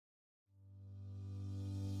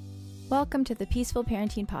Welcome to the Peaceful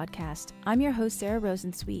Parenting Podcast. I'm your host, Sarah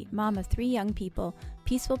Rosensweet, mom of 3 young people,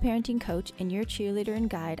 peaceful parenting coach, and your cheerleader and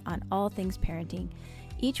guide on all things parenting.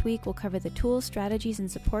 Each week, we'll cover the tools, strategies,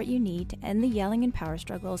 and support you need to end the yelling and power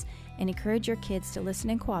struggles and encourage your kids to listen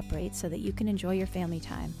and cooperate so that you can enjoy your family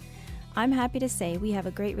time. I'm happy to say we have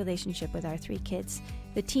a great relationship with our 3 kids.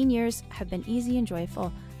 The teen years have been easy and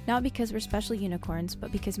joyful, not because we're special unicorns,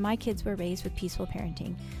 but because my kids were raised with peaceful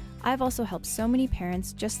parenting. I've also helped so many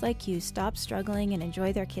parents just like you stop struggling and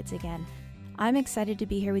enjoy their kids again. I'm excited to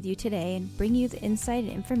be here with you today and bring you the insight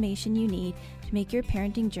and information you need to make your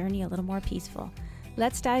parenting journey a little more peaceful.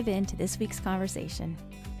 Let's dive into this week's conversation.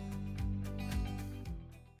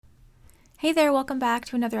 Hey there, welcome back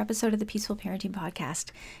to another episode of the Peaceful Parenting Podcast.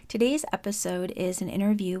 Today's episode is an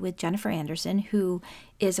interview with Jennifer Anderson, who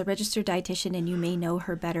is a registered dietitian, and you may know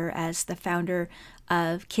her better as the founder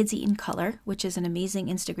of Kids Eat in Color, which is an amazing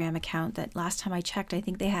Instagram account that last time I checked, I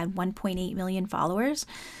think they had 1.8 million followers.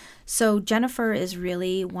 So Jennifer is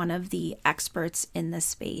really one of the experts in this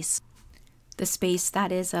space. The space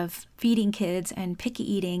that is of feeding kids and picky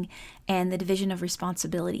eating and the division of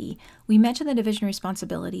responsibility. We mentioned the division of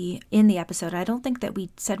responsibility in the episode. I don't think that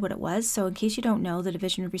we said what it was. So in case you don't know, the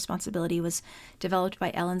division of responsibility was developed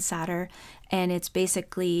by Ellen Satter. And it's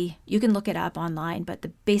basically, you can look it up online, but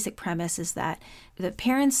the basic premise is that the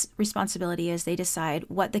parents' responsibility is they decide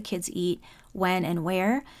what the kids eat, when and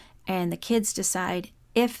where, and the kids decide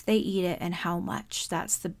if they eat it and how much.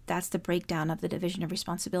 That's the breakdown of the division of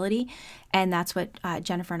responsibility, and that's what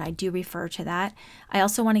Jennifer and I do refer to that. I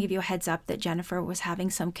also want to give you a heads up that Jennifer was having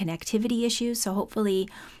some connectivity issues, so hopefully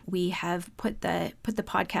we have put the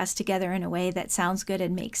podcast together in a way that sounds good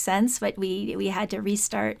and makes sense. But we had to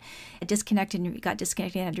restart, disconnect, and we got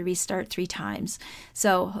disconnected and had to restart 3 times.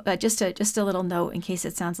 So just a little note in case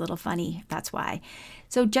it sounds a little funny. That's why.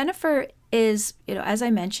 So Jennifer is, as I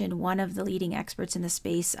mentioned, one of the leading experts in the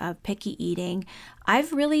space of picky eating.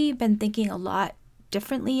 I've really been thinking a lot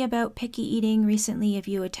differently about picky eating recently. If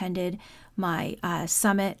you attended my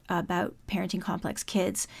summit about parenting complex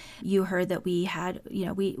kids, you heard that we had,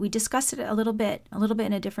 we discussed it a little bit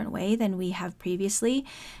in a different way than we have previously.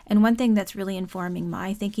 And one thing that's really informing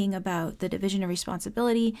my thinking about the division of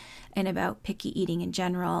responsibility and about picky eating in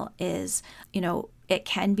general is, it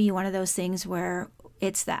can be one of those things where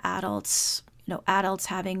it's the adults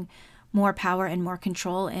having more power and more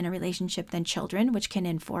control in a relationship than children, which can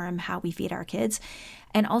inform how we feed our kids.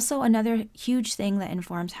 And also another huge thing that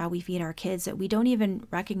informs how we feed our kids that we don't even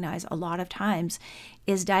recognize a lot of times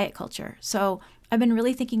is diet culture. So I've been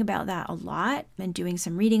really thinking about that a lot and doing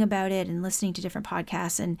some reading about it and listening to different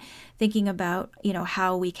podcasts and thinking about,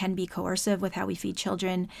 how we can be coercive with how we feed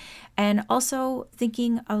children, and also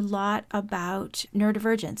thinking a lot about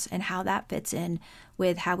neurodivergence and how that fits in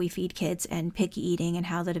with how we feed kids and picky eating and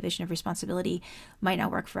how the division of responsibility might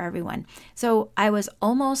not work for everyone. So I was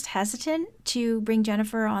almost hesitant to bring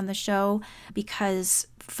Jennifer on the show because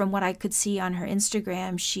from what I could see on her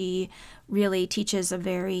Instagram, she really teaches a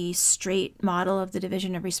very straight model of the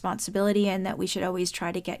division of responsibility, and that we should always try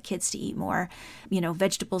to get kids to eat more,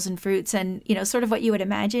 vegetables and fruits and, sort of what you would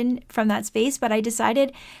imagine from that space. But I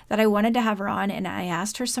decided that I wanted to have her on, and I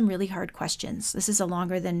asked her some really hard questions. This is a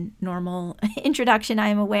longer than normal introduction, I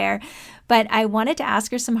am aware, but I wanted to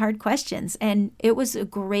ask her some hard questions, and it was a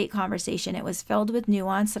great conversation. It was filled with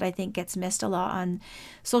nuance that I think gets missed a lot on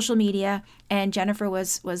social media, and Jennifer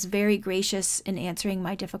was very gracious in answering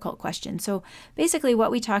my difficult questions. So basically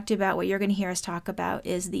what we talked about, what you're going to hear us talk about,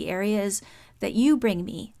 is the areas that you bring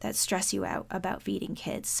me that stress you out about feeding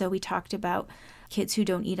kids. So we talked about kids who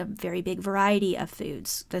don't eat a very big variety of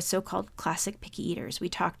foods, the so-called classic picky eaters. We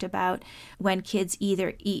talked about when kids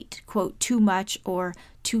either eat, quote, too much or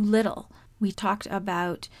too little. We talked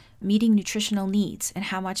about meeting nutritional needs and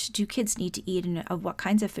how much do kids need to eat and of what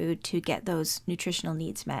kinds of food to get those nutritional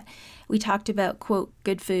needs met. We talked about, quote,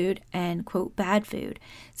 good food and, quote, bad food.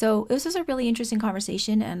 So this was a really interesting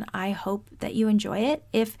conversation, and I hope that you enjoy it.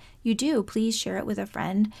 If you do, please share it with a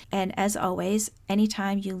friend. And as always,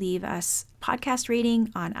 anytime you leave us podcast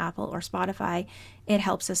rating on Apple or Spotify, it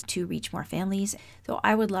helps us to reach more families. So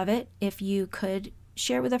I would love it if you could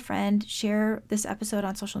share with a friend, share this episode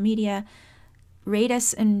on social media, rate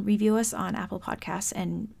us and review us on Apple Podcasts,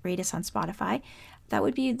 and rate us on Spotify.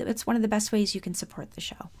 It's one of the best ways you can support the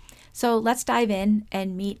show. So let's dive in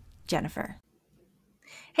and meet Jennifer.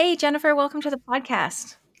 Hey, Jennifer, welcome to the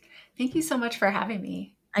podcast. Thank you so much for having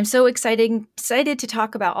me. I'm so excited to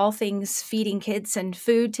talk about all things feeding kids and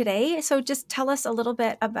food today. So just tell us a little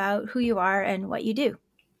bit about who you are and what you do.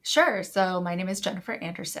 Sure. So my name is Jennifer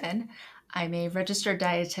Anderson. I'm a registered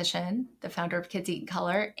dietitian, the founder of Kids Eat in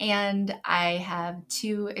Color, and I have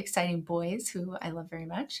two exciting boys who I love very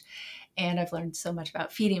much. And I've learned so much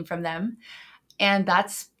about feeding from them. And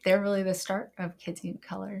they're really the start of Kids Eat in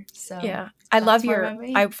Color. So yeah, I love where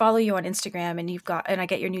I follow you on Instagram, and I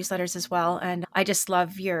get your newsletters as well. And I just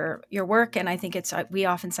love your work. And I think we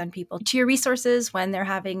often send people to your resources when they're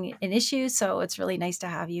having an issue. So it's really nice to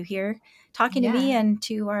have you here talking to me and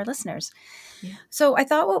to our listeners. Yeah. So I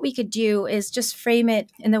thought what we could do is just frame it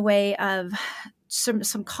in the way of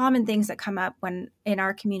some common things that come up when in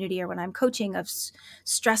our community or when I'm coaching of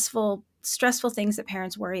stressful things that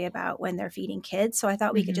parents worry about when they're feeding kids. So I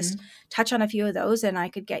thought we could just touch on a few of those, and I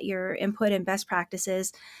could get your input and best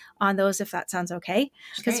practices on those if that sounds okay.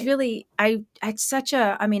 Because really, it's such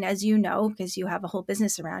I mean, as you know, because you have a whole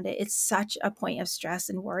business around it, it's such a point of stress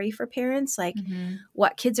and worry for parents, like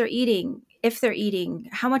what kids are eating, if they're eating,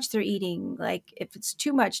 how much they're eating, like if it's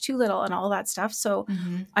too much, too little, and all that stuff. So,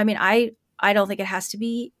 I mean, I don't think it has to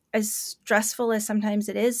be as stressful as sometimes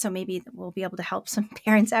it is. So maybe we'll be able to help some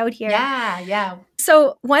parents out here. Yeah.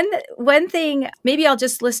 So one thing, maybe I'll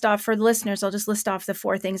just list off for the listeners, I'll just list off the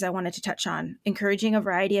 4 things I wanted to touch on: encouraging a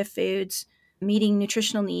variety of foods, meeting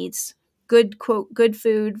nutritional needs, good, quote, good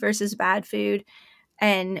food versus bad food,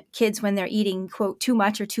 and kids when they're eating, quote, too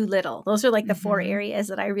much or too little. Those are like the 4 areas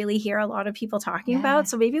that I really hear a lot of people talking about.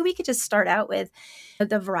 So maybe we could just start out with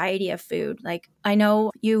the variety of food. Like, I know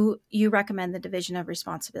you recommend the division of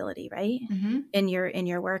responsibility, right? In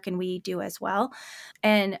your work, and we do as well.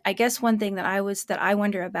 And I guess one thing that I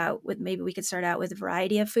wonder about with, maybe we could start out with a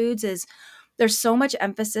variety of foods, is there's so much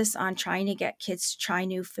emphasis on trying to get kids to try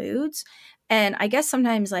new foods. And I guess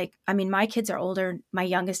sometimes, like, I mean, my kids are older. My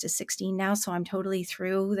youngest is 16 now. So I'm totally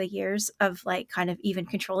through the years of like kind of even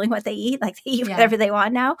controlling what they eat. Like, they eat whatever they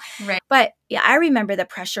want now. Right. But yeah, I remember the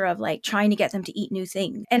pressure of like trying to get them to eat new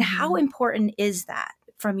things. And how important is that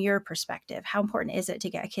from your perspective? How important is it to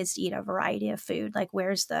get kids to eat a variety of food? Like, where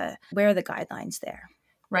are the guidelines there?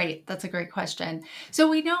 Right. That's a great question. So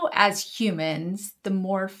we know as humans, the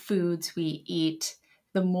more foods we eat,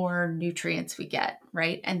 the more nutrients we get,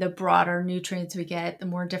 right? And the broader nutrients we get, the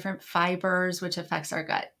more different fibers, which affects our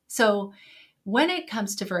gut. So when it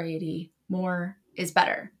comes to variety, more is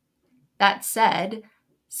better. That said,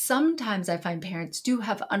 sometimes I find parents do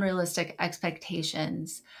have unrealistic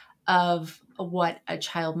expectations of what a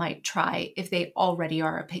child might try if they already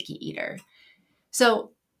are a picky eater.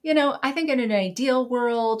 So, I think in an ideal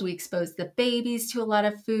world, we expose the babies to a lot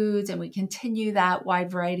of foods and we continue that wide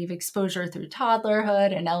variety of exposure through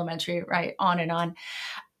toddlerhood and elementary, right? On and on.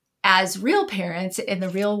 As real parents in the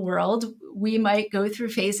real world, we might go through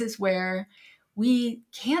phases where we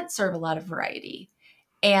can't serve a lot of variety.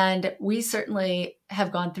 And we certainly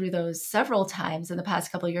have gone through those several times in the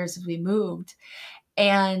past couple of years as we moved.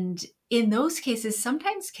 And in those cases,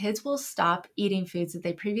 sometimes kids will stop eating foods that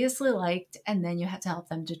they previously liked, and then you have to help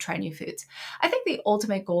them to try new foods. I think the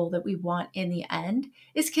ultimate goal that we want in the end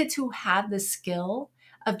is kids who have the skill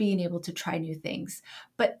of being able to try new things.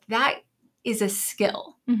 But that is a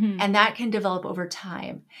skill, and that can develop over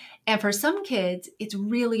time. And for some kids, it's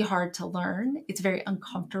really hard to learn. It's very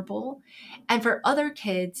uncomfortable. And for other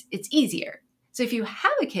kids, it's easier. So if you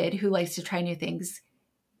have a kid who likes to try new things,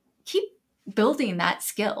 keep building that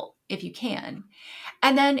skill if you can.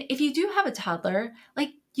 And then if you do have a toddler, like,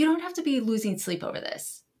 you don't have to be losing sleep over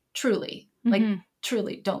this. Truly. Like,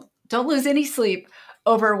 truly, don't lose any sleep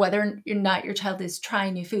over whether or not your child is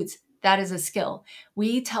trying new foods. That is a skill.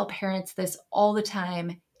 We tell parents this all the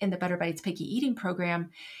time in the Better Bites Picky Eating program.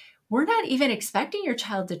 We're not even expecting your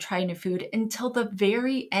child to try new food until the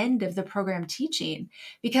very end of the program teaching,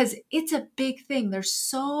 because it's a big thing. There's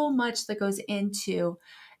so much that goes into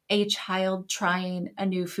a child trying a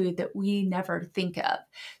new food that we never think of.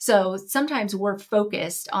 So sometimes we're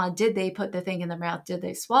focused on, did they put the thing in their mouth? Did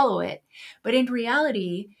they swallow it? But in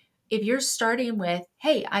reality, if you're starting with,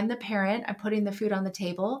 hey, I'm the parent, I'm putting the food on the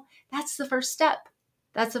table, that's the first step.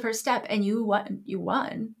 That's the first step. And you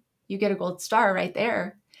won. You get a gold star right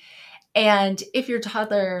there. And if your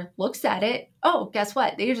toddler looks at it, oh, guess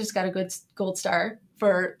what? They just got a good gold star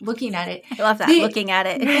for looking at it. I love that, looking at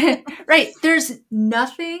it. Right. There's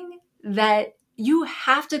nothing that you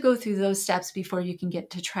have to go through those steps before you can get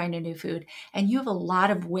to trying a new food. And you have a lot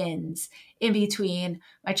of wins in between.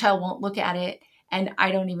 My child won't look at it and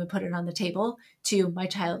I don't even put it on the table, to my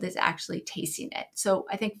child is actually tasting it. So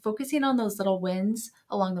I think focusing on those little wins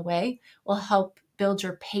along the way will help build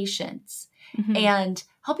your patience and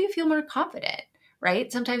help you feel more confident,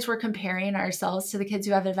 right? Sometimes we're comparing ourselves to the kids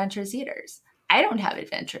who have adventurous eaters. I don't have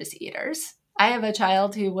adventurous eaters. I have a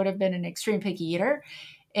child who would have been an extreme picky eater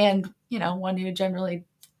and, one who generally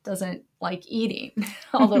doesn't like eating,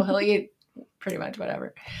 although he'll eat pretty much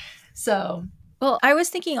whatever. So, well, I was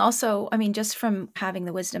thinking also, I mean, just from having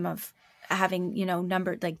the wisdom of having,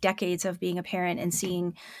 numbered like decades of being a parent and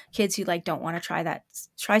seeing kids who like don't want to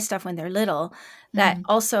try stuff when they're little, that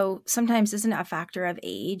also sometimes isn't a factor of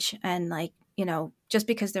age. And like, just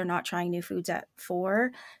because they're not trying new foods at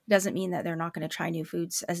 4 doesn't mean that they're not going to try new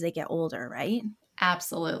foods as they get older, right?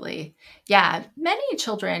 absolutely. Yeah. Many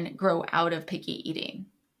children grow out of picky eating.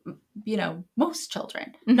 Most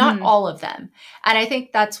children, not all of them. And I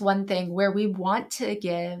think that's one thing where we want to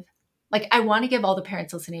give, like, I want to give all the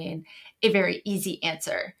parents listening a very easy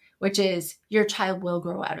answer, which is your child will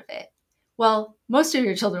grow out of it. Well, most of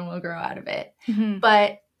your children will grow out of it,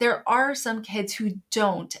 but there are some kids who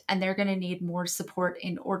don't, and they're going to need more support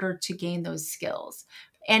in order to gain those skills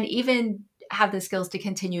and even have the skills to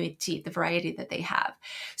continue to eat the variety that they have.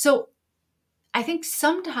 So I think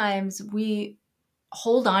sometimes we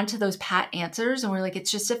hold on to those pat answers and we're like,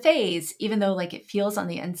 it's just a phase, even though like it feels on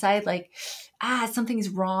the inside like, something's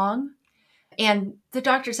wrong. And the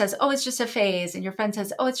doctor says, oh, it's just a phase. And your friend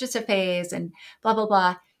says, oh, it's just a phase and blah, blah,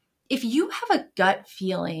 blah. If you have a gut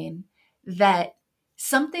feeling that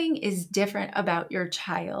something is different about your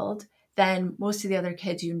child than most of the other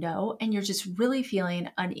kids and you're just really feeling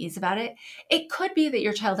unease about it, it could be that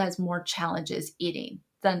your child has more challenges eating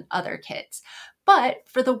than other kids. But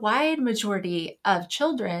for the wide majority of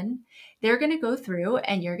children, they're going to go through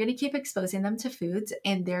and you're going to keep exposing them to foods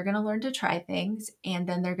and they're going to learn to try things and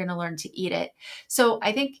then they're going to learn to eat it. So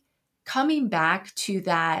I think coming back to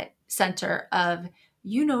that center of,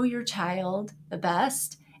 your child the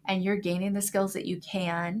best and you're gaining the skills that you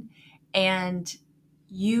can and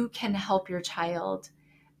you can help your child.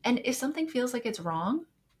 And if something feels like it's wrong,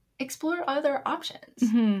 explore other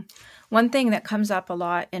options. One thing that comes up a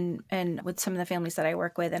lot and with some of the families that I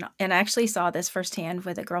work with, and I actually saw this firsthand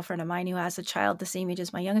with a girlfriend of mine who has a child the same age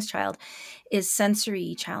as my youngest child, is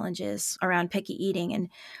sensory challenges around picky eating. And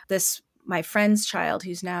my friend's child,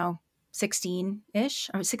 who's now 16-ish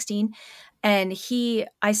or 16, and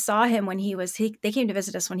I saw him when they came to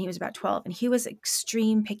visit us when he was about 12, and he was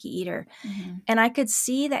extreme picky eater. And I could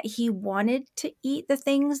see that he wanted to eat the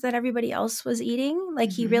things that everybody else was eating.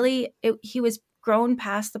 Like he was grown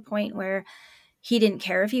past the point where he didn't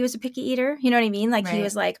care if he was a picky eater. You know what I mean? Like he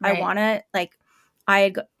was like, I want to like,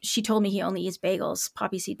 she told me he only eats bagels,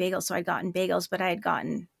 poppy seed bagels. So I'd gotten bagels, but I had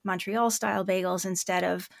gotten Montreal style bagels instead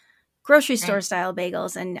of grocery store style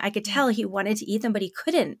bagels. And I could tell he wanted to eat them, but he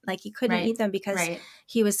couldn't eat them because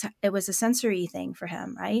it was a sensory thing for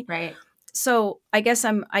him. Right. Right. So I guess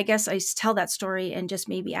I tell that story and just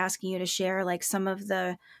maybe asking you to share like some of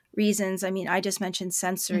the reasons. I mean, I just mentioned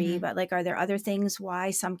sensory, but like, are there other things why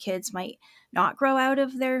some kids might not grow out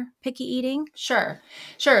of their picky eating? Sure.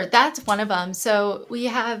 That's one of them. So we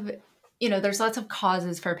have, there's lots of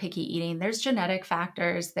causes for picky eating. There's genetic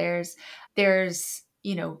factors. There's,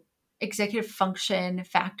 executive function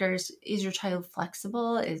factors. Is your child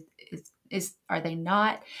flexible? Are they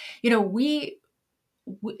not?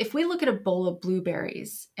 If we look at a bowl of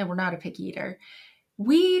blueberries and we're not a picky eater,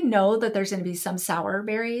 we know that there's going to be some sour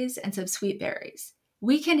berries and some sweet berries.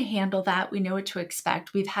 We can handle that. We know what to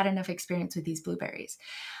expect. We've had enough experience with these blueberries.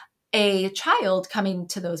 A child coming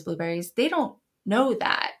to those blueberries, they don't know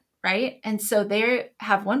that, right? And so they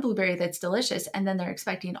have one blueberry that's delicious, and then they're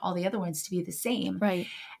expecting all the other ones to be the same. Right.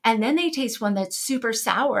 And then they taste one that's super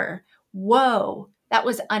sour. Whoa, that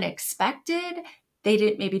was unexpected. They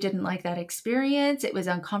didn't like that experience. It was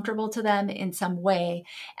uncomfortable to them in some way.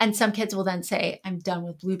 And some kids will then say, I'm done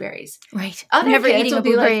with blueberries. Right. Other Never kids eating will a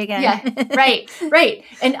blueberry be again. Yeah, right.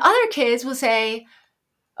 And other kids will say,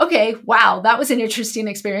 okay, wow, that was an interesting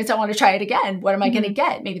experience. I want to try it again. What am I going to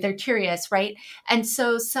get? Maybe they're curious, right? And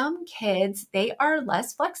so some kids, they are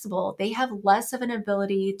less flexible. They have less of an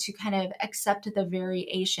ability to kind of accept the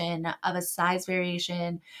variation of a size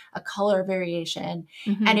variation, a color variation.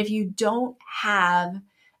 And if you don't have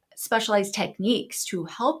specialized techniques to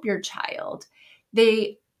help your child,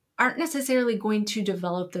 they aren't necessarily going to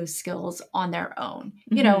develop those skills on their own.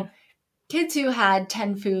 Kids who had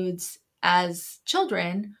 10 foods as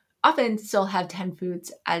children often still have 10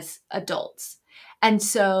 foods as adults. And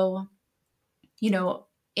so,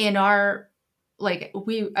 in our,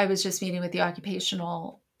 I was just meeting with the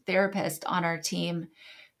occupational therapist on our team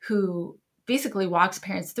who basically walks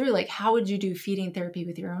parents through, like, how would you do feeding therapy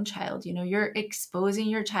with your own child? You're exposing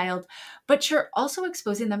your child, but you're also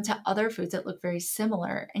exposing them to other foods that look very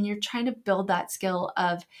similar. And you're trying to build that skill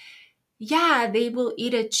of, yeah, they will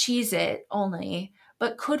eat a Cheez-It only,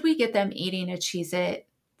 but could we get them eating a Cheez-It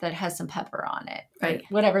that has some pepper on it, Right. or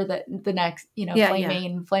whatever the next,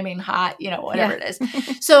 flaming hot, whatever it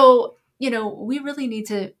is. So, we really need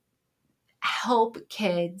to help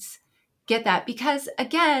kids get that, because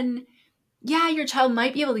again, your child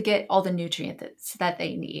might be able to get all the nutrients that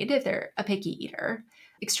they need if they're a picky eater.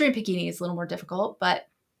 Extreme picky eating is a little more difficult, but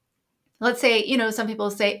let's say, some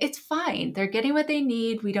people say it's fine. They're getting what they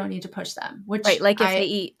need. We don't need to push them, which right. Like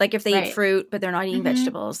if they eat fruit, but they're not eating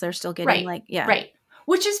vegetables, they're still getting right.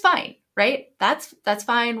 Which is fine, right? That's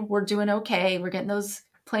fine. We're doing okay. We're getting those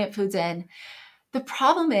plant foods in. The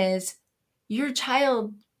problem is your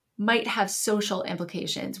child might have social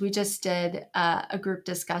implications. We just did a group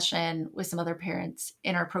discussion with some other parents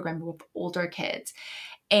in our program with older kids.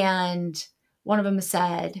 And one of them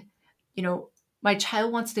said, my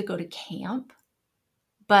child wants to go to camp,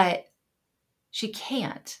 but she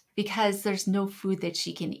can't because there's no food that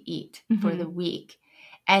she can eat for the week.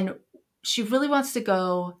 And she really wants to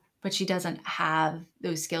go, but she doesn't have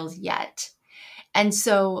those skills yet. And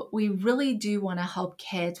so we really do want to help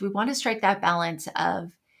kids. We want to strike that balance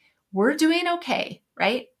of, we're doing okay,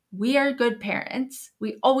 right? We are good parents.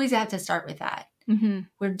 We always have to start with that.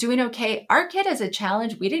 We're doing okay. Our kid has a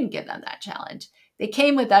challenge. We didn't give them that challenge. They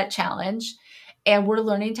came with that challenge, and we're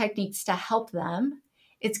learning techniques to help them.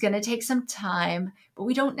 It's going to take some time, but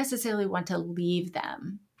we don't necessarily want to leave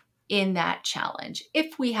them in that challenge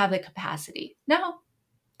if we have the capacity. No,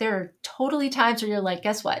 there are totally times where you're like,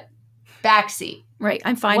 guess what? Backseat. Right.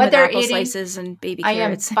 I'm fine with apple slices and baby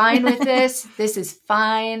carrots. I am fine with this. This is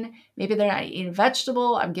fine. Maybe they're not eating a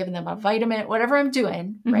vegetable. I'm giving them a vitamin, whatever I'm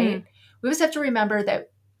doing, right? We always have to remember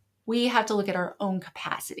that we have to look at our own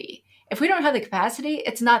capacity. If we don't have the capacity,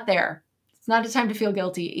 it's not there. It's not a time to feel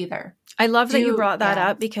guilty either. I love that you brought that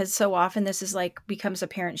up, because so often this is becomes a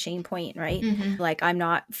parent shame point, right? Like, I'm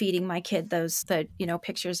not feeding my kid the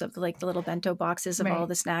pictures of the little bento boxes of all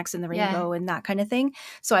the snacks in the rainbow and that kind of thing.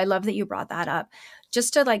 So I love that you brought that up.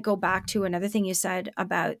 Just to go back to another thing you said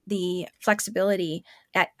about the flexibility.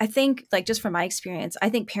 I think, just from my experience, I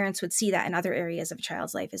think parents would see that in other areas of a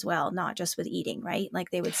child's life as well, not just with eating, right?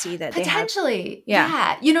 Like, they would see that potentially,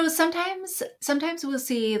 sometimes we'll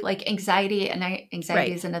see anxiety, and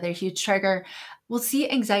anxiety is another huge trigger. We'll see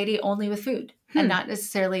anxiety only with food and not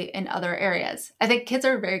necessarily in other areas. I think kids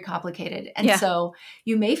are very complicated. And so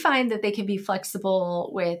you may find that they can be flexible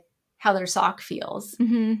with how their sock feels,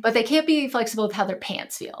 but they can't be flexible with how their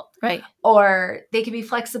pants feel. Right. Or they can be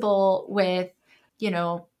flexible with,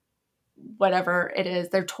 whatever it is,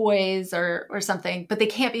 their toys or something, but they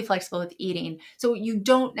can't be flexible with eating. So you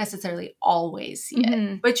don't necessarily always see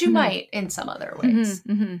it, but you might in some other ways.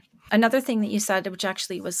 Another thing that you said, which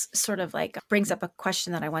actually was sort of brings up a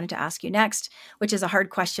question that I wanted to ask you next, which is a hard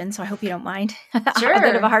question. So I hope you don't mind. Sure. A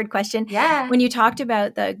bit of a hard question. Yeah. When you talked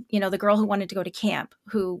about the girl who wanted to go to camp,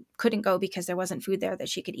 who couldn't go because there wasn't food there that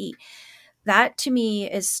she could eat. That to me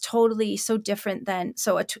is totally so different than,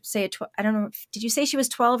 I don't know, did you say she was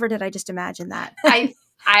 12 or did I just imagine that?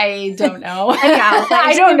 I don't know.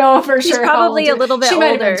 I don't know for sure. She's probably a little bit older. She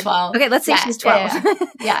might have been 12. Okay, let's say she's 12.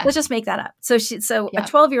 Yeah. Let's just make that up. So a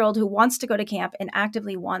 12-year-old who wants to go to camp and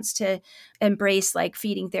actively wants to embrace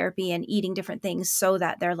feeding therapy and eating different things so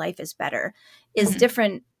that their life is better is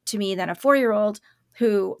different to me than a 4-year-old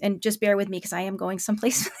who, and just bear with me because I am going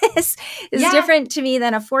someplace with this, is different to me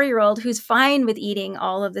than a 4-year-old who's fine with eating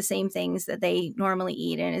all of the same things that they normally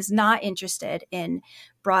eat and is not interested in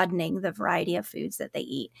broadening the variety of foods that they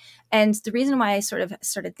eat. And the reason why I sort of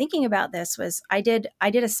started thinking about this was I did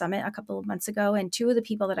a summit a couple of months ago, and two of the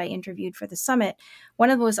people that I interviewed for the summit, one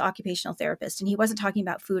of them was an occupational therapist, and he wasn't talking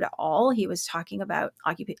about food at all. He was talking about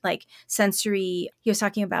sensory. He was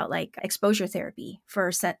talking about exposure therapy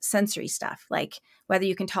for sensory stuff, like whether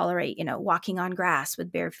you can tolerate, walking on grass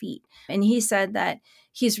with bare feet. And he said that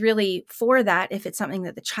he's really for that if it's something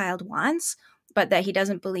that the child wants, but that he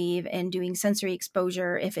doesn't believe in doing sensory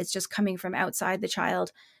exposure if it's just coming from outside the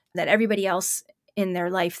child, that everybody else in their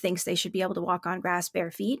life thinks they should be able to walk on grass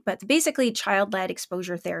bare feet, but basically child-led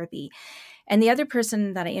exposure therapy. And the other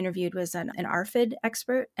person that I interviewed was an ARFID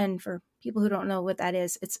expert. And for people who don't know what that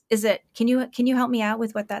is, can you help me out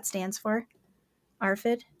with what that stands for?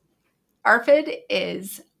 ARFID? ARFID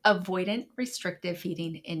is avoidant restrictive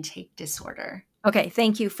feeding intake disorder. Okay,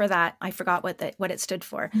 thank you for that. I forgot what it stood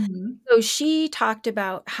for. So she talked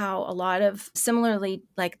about how a lot of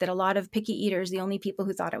picky eaters, the only people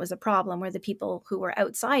who thought it was a problem were the people who were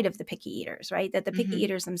outside of the picky eaters, right? That the picky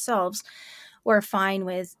eaters themselves were fine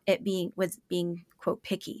with it being quote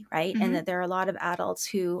picky, right? And that there are a lot of adults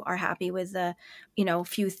who are happy with the,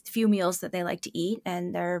 few meals that they like to eat,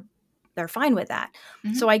 and they're fine with that.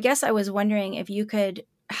 So I guess I was wondering if you could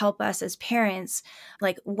help us as parents,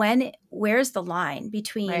 like where's the line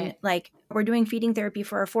between Right. like we're doing feeding therapy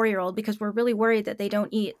for our 4-year-old because we're really worried that they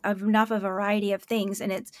don't eat enough of a variety of things,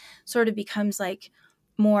 and it sort of becomes like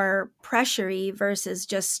more pressury versus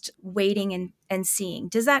just waiting and seeing.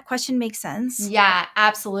 Does that question make sense? Yeah,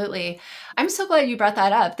 absolutely. I'm so glad you brought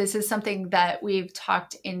that up. This is something that we've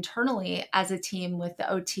talked internally as a team with the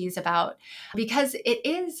OTs about, because it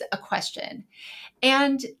is a question.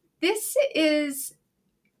 And here's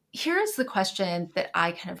the question that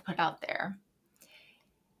I kind of put out there.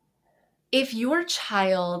 If your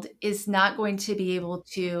child is not going to be able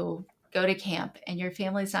to go to camp and your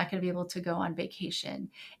family's not going to be able to go on vacation,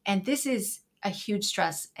 and this is a huge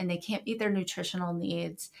stress and they can't meet their nutritional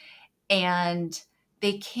needs, and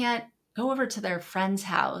they can't go over to their friend's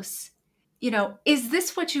house, is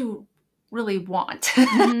this what you really want?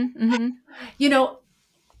 Mm-hmm, mm-hmm. you know,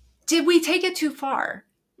 did we take it too far?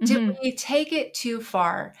 Did Mm-hmm. we take it too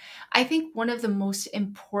far? I think one of the most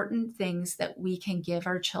important things that we can give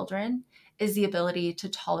our children is the ability to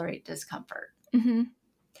tolerate discomfort. Mm-hmm.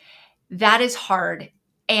 That is hard.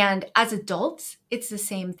 And as adults, it's the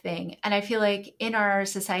same thing. And I feel like in our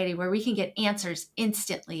society where we can get answers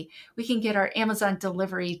instantly, we can get our Amazon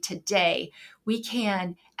delivery today,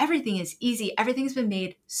 everything is easy. Everything's been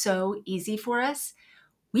made so easy for us.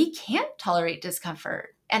 We can't tolerate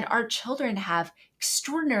discomfort. And our children have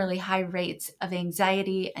extraordinarily high rates of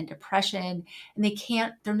anxiety and depression, and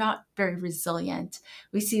they're not very resilient.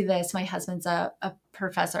 We see this. My husband's a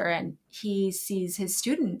professor, and he sees his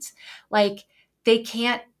students like they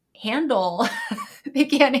can't handle they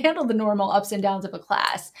can't handle the normal ups and downs of a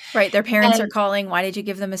class. Right. Their parents are And calling, why did you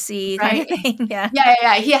give them a C kind right. of thing. Yeah.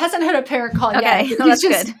 Yeah. He hasn't had a parent call yet, Okay. but Well, that's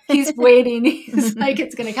good. he's waiting. He's like,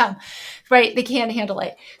 it's going to come. Right. They can't handle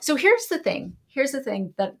it. So here's the thing. Here's the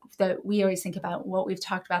thing that we always think about, what we've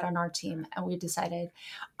talked about on our team, and we've decided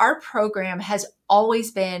our program has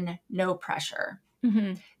always been no pressure.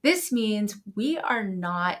 Mm-hmm. This means we are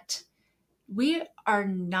not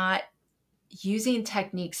using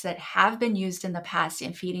techniques that have been used in the past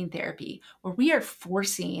in feeding therapy, where we are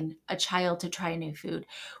forcing a child to try a new food.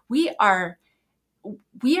 We are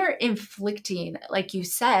inflicting, like you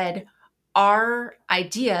said, our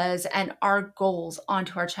ideas and our goals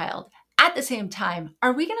onto our child. At the same time,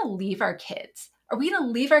 are we going to leave our kids? Are we going to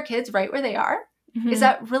leave our kids right where they are? Mm-hmm. Is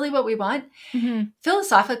that really what we want? Mm-hmm.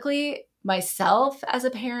 Philosophically, myself as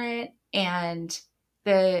a parent and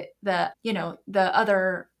the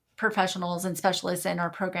other professionals and specialists in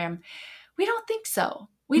our program, we don't think so.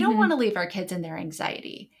 We don't want to leave our kids in their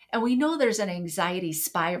anxiety. And we know there's an anxiety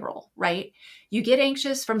spiral, right? You get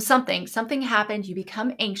anxious from something happened, you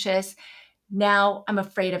become anxious. Now I'm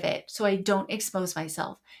afraid of it, so I don't expose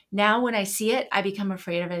myself. Now when I see it, I become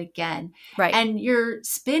afraid of it again. Right. And you're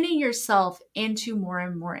spinning yourself into more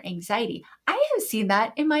and more anxiety. I have seen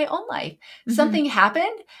that in my own life. Mm-hmm. Something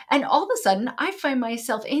happened, and all of a sudden I find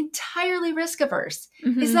myself entirely risk averse.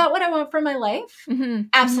 Mm-hmm. Is that what I want for my life? Mm-hmm.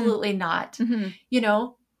 Absolutely not. Mm-hmm.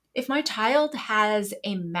 If my child has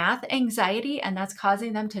a math anxiety and that's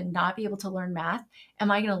causing them to not be able to learn math,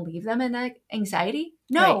 am I going to leave them in that anxiety?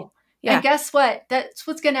 No. Right. Yeah. And guess what? That's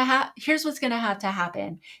what's going to happen. Here's what's going to have to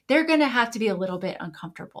happen. They're going to have to be a little bit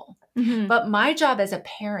uncomfortable. Mm-hmm. But my job as a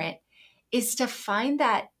parent is to find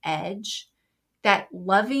that edge, that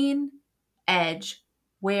loving edge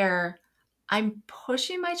where I'm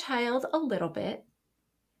pushing my child a little bit,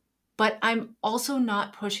 but I'm also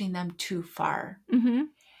not pushing them too far. Mm-hmm.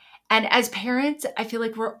 And as parents, I feel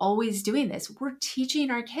like we're always doing this. We're teaching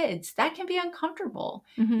our kids. That can be uncomfortable.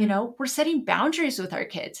 Mm-hmm. We're setting boundaries with our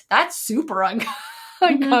kids. That's super uncomfortable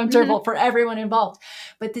mm-hmm. for everyone involved.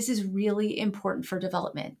 But this is really important for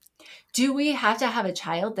development. Do we have to have a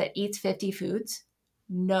child that eats 50 foods?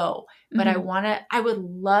 No. But mm-hmm. I would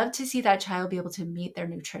love to see that child be able to meet their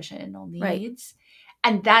nutritional needs. Right.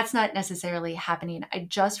 And that's not necessarily happening. I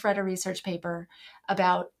just read a research paper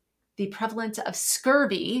about the prevalence of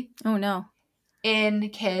scurvy. Oh, no. In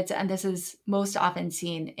kids. And this is most often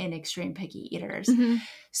seen in extreme picky eaters. Mm-hmm.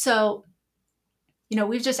 So,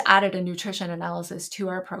 we've just added a nutrition analysis to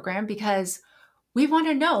our program because we want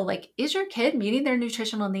to know, is your kid meeting their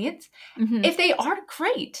nutritional needs? Mm-hmm. If they are,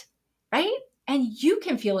 great, right? And you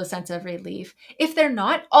can feel a sense of relief. If they're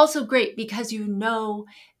not, also great, because you know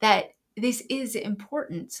that this is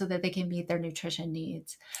important so that they can meet their nutrition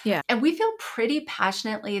needs. Yeah. And we feel pretty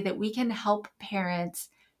passionately that we can help parents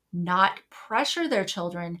not pressure their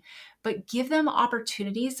children, but give them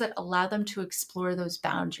opportunities that allow them to explore those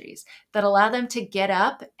boundaries, that allow them to get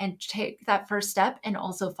up and take that first step and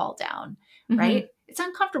also fall down, mm-hmm. right? It's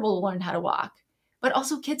uncomfortable to learn how to walk, but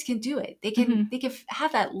also kids can do it. They Mm-hmm. can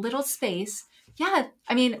have that little space. Yeah.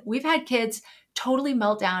 I mean, we've had kids totally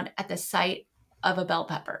melt down at the sight of a bell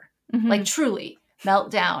pepper, Mm-hmm. like truly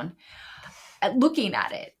melt down at looking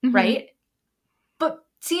at it. Mm-hmm. Right. But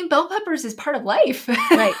seeing bell peppers is part of life.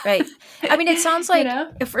 Right, right. I mean, it sounds You like,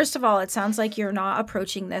 know? first of all, it sounds like you're not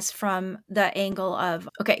approaching this from the angle of,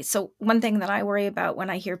 okay, so one thing that I worry about when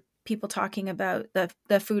I hear people talking about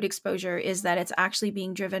the food exposure is that it's actually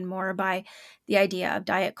being driven more by the idea of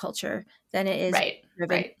diet culture than it is Right.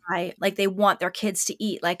 driven Right. by, like, they want their kids to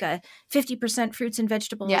eat like a 50% fruits and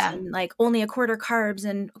vegetables Yeah. and like only a quarter carbs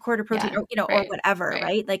and a quarter protein, Yeah. or, or Right. whatever, Right.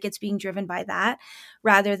 right? Like, it's being driven by that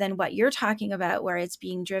rather than what you're talking about, where it's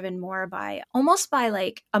being driven more by almost by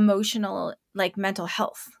like emotional, like mental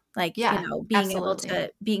health, like, Yeah. Absolutely.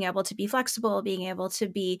 being able to be flexible, being able to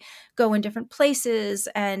be go in different places.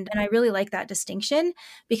 And I really like that distinction,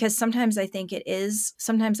 because sometimes I think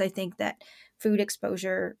that food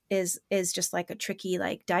exposure is just like a tricky,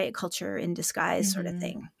 like, diet culture in disguise sort of Mhm.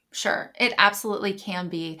 thing. Sure. It absolutely can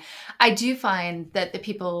be. I do find that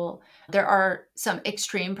there are some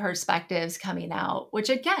extreme perspectives coming out, which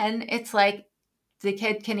again, it's like the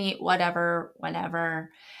kid can eat whatever,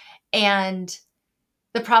 whenever. And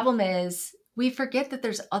the problem is we forget that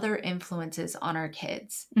there's other influences on our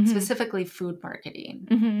kids, Mm-hmm. specifically food marketing.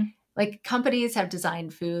 Mm-hmm. Like companies have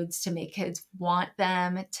designed foods to make kids want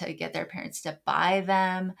them, to get their parents to buy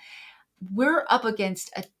them. We're up against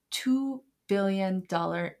a $2 billion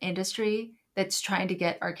industry that's trying to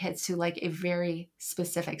get our kids to like a very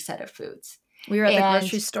specific set of foods. We were at the And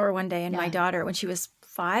grocery store one day, and my yeah, daughter, when she was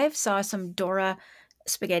 5, saw some Dora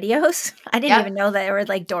SpaghettiOs. I didn't yep, even know that they were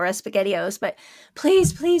like Dora SpaghettiOs, but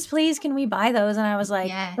 "Please, please, please, can we buy those?" And I was like,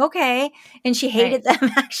 yeah, "Okay." And she right, hated them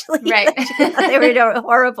actually. right, She thought they were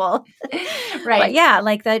horrible. But right, yeah,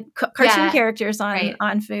 like the cartoon yeah, characters on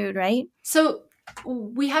right. food, right? So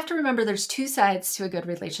we have to remember there's two sides to a good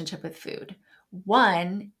relationship with food.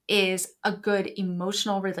 One is a good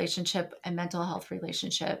emotional relationship and mental health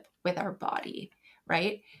relationship with our body,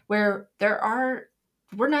 right? Where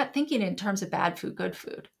we're not thinking in terms of bad food, good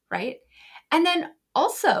food, right? And then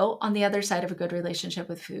also on the other side of a good relationship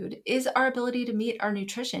with food is our ability to meet our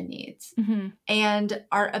nutrition needs Mhm. and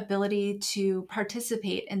our ability to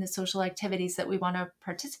participate in the social activities that we want to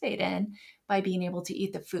participate in by being able to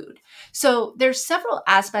eat the food. So there's several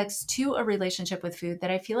aspects to a relationship with food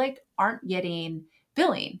that I feel like aren't getting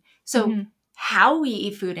billing. So Mhm. how we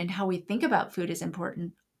eat food and how we think about food is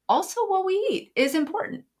important. Also, what we eat is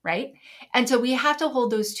important, right? And so we have to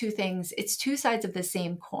hold those two things. It's two sides of the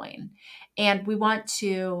same coin. And we want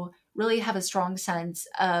to really have a strong sense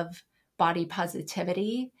of body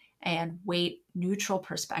positivity and weight neutral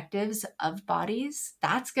perspectives of bodies.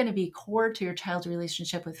 That's going to be core to your child's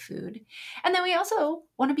relationship with food. And then we also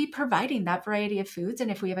want to be providing that variety of foods.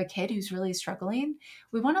 And if we have a kid who's really struggling,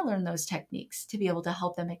 we want to learn those techniques to be able to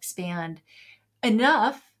help them expand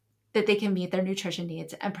enough that they can meet their nutrition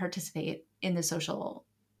needs and participate in the social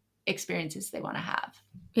experiences they want to have.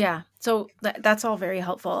 Yeah. So that's all very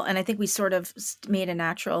helpful. And I think we sort of made a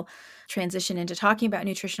natural transition into talking about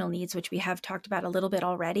nutritional needs, which we have talked about a little bit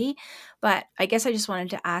already. But I guess I just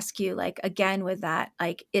wanted to ask you, like, again, with that,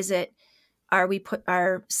 like,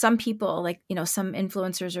 are some people, like, some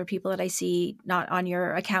influencers or people that I see, not on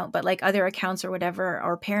your account, but like other accounts or whatever,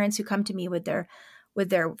 or parents who come to me with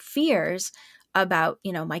their fears about,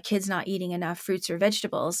 my kid's not eating enough fruits or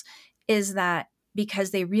vegetables, is that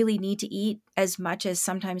because they really need to eat as much as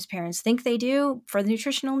sometimes parents think they do for the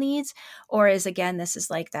nutritional needs? Or is, again, this is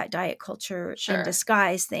like that diet culture in Sure.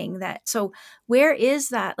 disguise thing so where is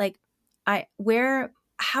that, like,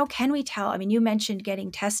 how can we tell? I mean, you mentioned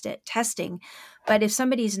getting testing, but if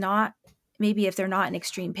somebody's not, maybe if they're not an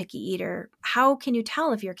extreme picky eater, how can you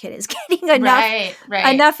tell if your kid is getting Right,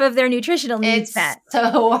 right. enough of their nutritional needs It's met?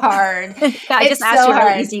 so hard. I just It's asked so you a really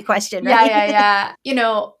hard. easy question, Yeah, right? yeah,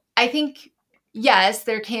 yeah. I think, yes,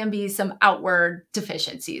 there can be some outward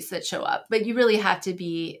deficiencies that show up, but you really have to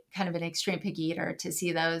be kind of an extreme picky eater to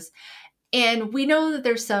see those. And we know that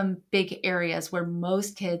there's some big areas where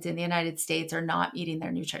most kids in the United States are not meeting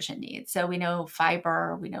their nutrition needs. So we know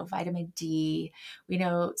fiber, we know vitamin D, we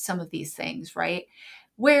know some of these things, right?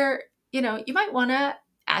 Where, you might want to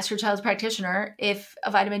ask your child's practitioner if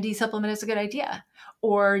a vitamin D supplement is a good idea.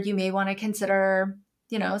 Or you may want to consider,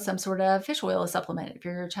 some sort of fish oil supplement if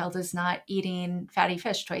your child is not eating fatty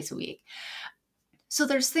fish twice a week. So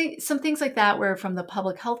there's some things like that where from the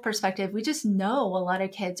public health perspective, we just know a lot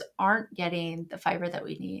of kids aren't getting the fiber that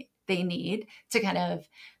they need to kind of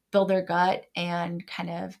build their gut and kind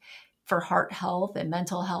of for heart health and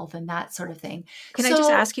mental health and that sort of thing. Can I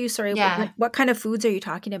just ask you, sorry, Yeah, what kind of foods are you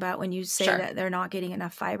talking about when you say sure. that they're not getting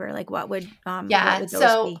enough fiber? Like what would Yeah, those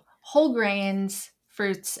so be? whole grains,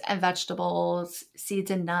 fruits and vegetables,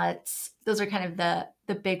 seeds and nuts, those are kind of the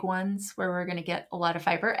big ones where we're going to get a lot of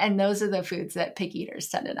fiber. And those are the foods that picky eaters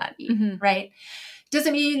tend to not eat, Mm-hmm. right?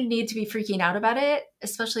 Doesn't mean you need to be freaking out about it,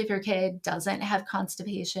 especially if your kid doesn't have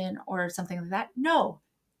constipation or something like that. No,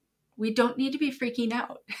 we don't need to be freaking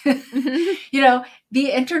out. Mm-hmm. You know,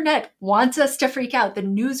 the internet wants us to freak out. The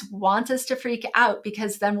news wants us to freak out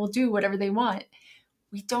because then we'll do whatever they want.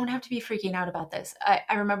 We don't have to be freaking out about this.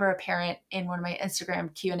 I remember a parent in one of my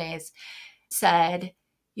Instagram Q&As said,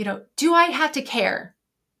 you know, do I have to care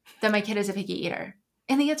that my kid is a picky eater?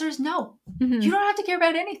 And the answer is no. Mm-hmm. You don't have to care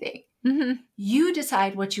about anything. Mm-hmm. You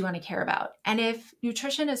decide what you want to care about. And if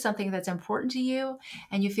nutrition is something that's important to you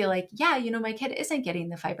and you feel like, yeah, you know, my kid isn't getting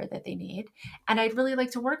the fiber that they need, and I'd really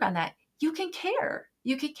like to work on that, you can care.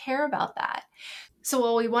 You can care about that. So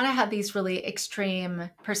while we want to have these really extreme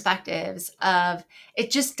perspectives of it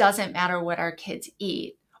just doesn't matter what our kids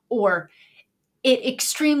eat, or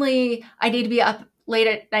I need to be up late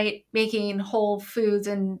at night making whole foods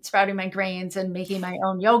and sprouting my grains and making my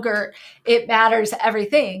own yogurt. It matters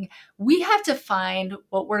everything. We have to find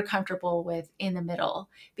what we're comfortable with in the middle,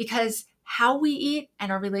 because how we eat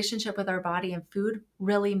and our relationship with our body and food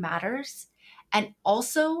really matters. And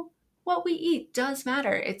also what we eat does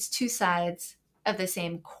matter. It's two sides of the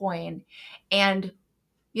same coin. And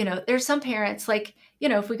you know, there's some parents like, you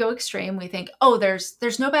know, if we go extreme, we think, oh,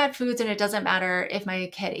 there's no bad foods and it doesn't matter if my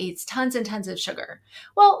kid eats tons and tons of sugar.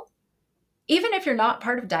 Well, even if you're not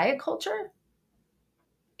part of diet culture,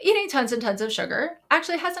 eating tons and tons of sugar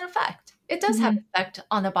actually has an effect. It does have an effect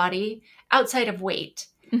on the body outside of weight.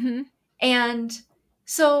 Mm-hmm. And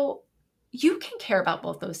so you can care about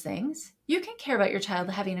both those things. You can care about your child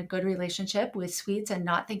having a good relationship with sweets and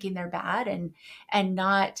not thinking they're bad and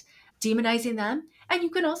not demonizing them. And you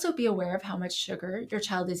can also be aware of how much sugar your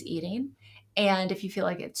child is eating. And if you feel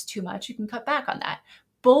like it's too much, you can cut back on that.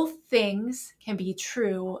 Both things can be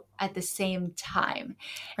true at the same time.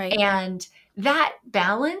 Right. And that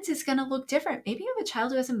balance is going to look different. Maybe you have a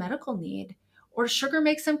child who has a medical need, or sugar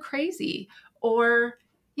makes them crazy, or,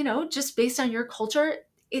 you know, just based on your culture,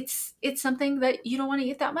 it's something that you don't want to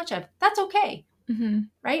eat that much of. That's okay. Mm-hmm.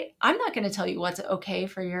 Right? I'm not going to tell you what's okay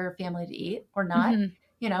for your family to eat or not. Mm-hmm.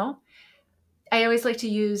 You know, I always like to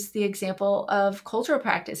use the example of cultural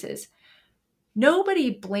practices.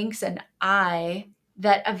 Nobody blinks an eye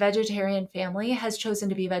that a vegetarian family has chosen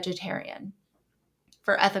to be vegetarian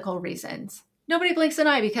for ethical reasons. Nobody blinks an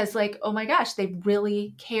eye because, like, oh my gosh, they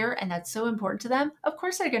really care and that's so important to them. Of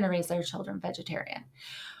course, they're going to raise their children vegetarian.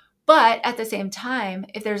 But at the same time,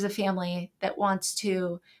 if there's a family that wants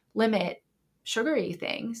to limit sugary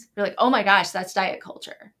things, they're like, oh my gosh, that's diet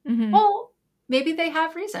culture. Mm-hmm. Well, maybe they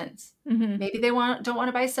have reasons. Mm-hmm. Maybe they don't want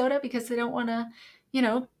to buy soda because they don't want to, you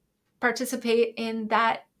know, participate in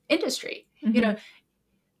that industry. Mm-hmm. You know,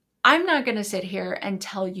 I'm not going to sit here and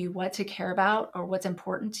tell you what to care about or what's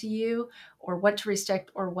important to you or what to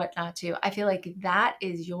restrict or what not to. I feel like that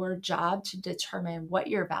is your job to determine what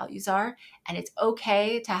your values are. And it's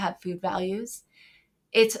okay to have food values.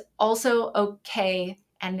 It's also okay,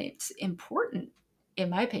 and it's important, in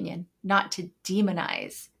my opinion, not to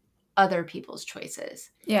demonize other people's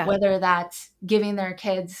choices. Yeah. Whether that's giving their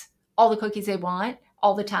kids all the cookies they want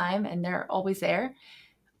all the time and they're always there,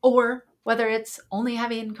 or whether it's only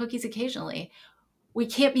having cookies occasionally. We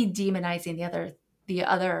can't be demonizing the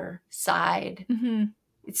other side. Mm-hmm.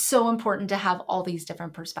 It's so important to have all these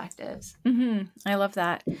different perspectives. Mm-hmm. I love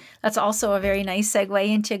that. That's also a very nice segue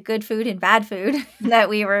into good food and bad food that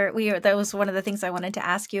that was one of the things I wanted to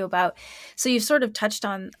ask you about. So you've sort of touched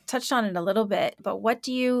on it a little bit, but what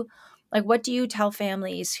do you tell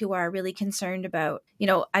families who are really concerned about, you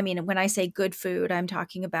know, I mean, when I say good food, I'm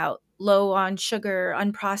talking about low on sugar,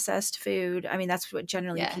 unprocessed food. I mean, that's what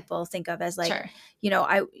generally people think of as like, you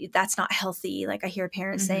know, that's not healthy. Like I hear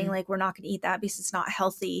parents saying like, we're not going to eat that because it's not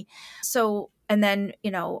healthy. So, and then,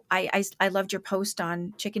 you know, I loved your post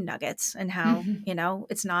on chicken nuggets and how, you know,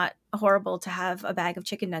 it's not horrible to have a bag of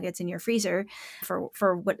chicken nuggets in your freezer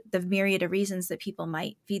for what the myriad of reasons that people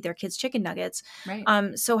might feed their kids chicken nuggets. Right.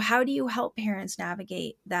 So how do you help parents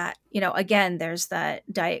navigate that? You know, again, there's that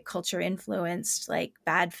diet culture influenced like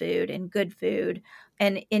bad food and good food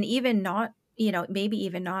and even not, you know, maybe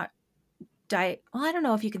even not diet. Well, I don't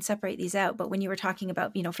know if you can separate these out, but when you were talking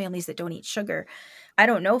about, you know, families that don't eat sugar, I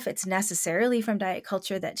don't know if it's necessarily from diet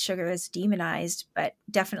culture that sugar is demonized, but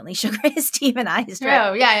definitely sugar is demonized. Right?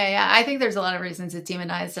 Oh, yeah. I think there's a lot of reasons it's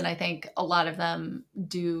demonized, and I think a lot of them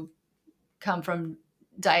do come from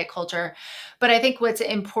diet culture. But I think what's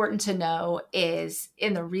important to know is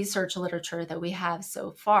in the research literature that we have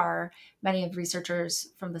so far, many of the researchers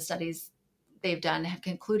from the studies they've done have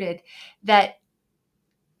concluded that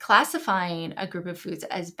classifying a group of foods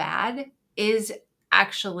as bad is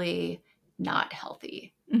actually not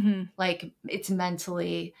healthy. Mm-hmm. Like it's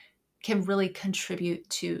mentally can really contribute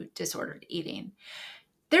to disordered eating.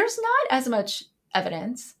 There's not as much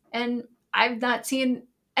evidence, and I've not seen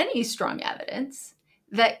any strong evidence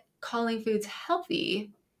that calling foods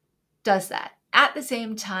healthy does that. At the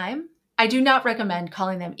same time, I do not recommend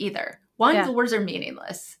calling them either. One, Yeah. the words are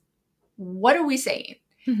meaningless. What are we saying?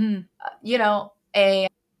 Mm-hmm.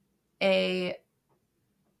 A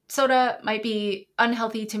soda might be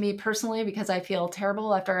unhealthy to me personally because I feel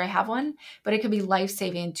terrible after I have one, but it could be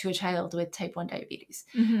life-saving to a child with type 1 diabetes.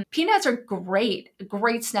 Mm-hmm. Peanuts are great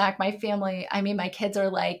snack. My family, my kids are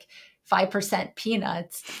like 5%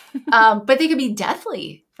 peanuts, but they could be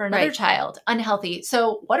deathly for another Right. child, unhealthy.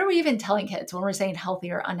 So what are we even telling kids when we're saying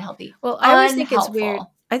healthy or unhealthy? Well, I always think it's Unhelpful. weird.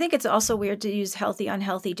 I think it's also weird to use healthy,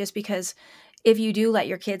 unhealthy, just because if you do let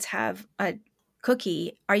your kids have a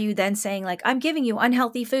cookie, are you then saying like, I'm giving you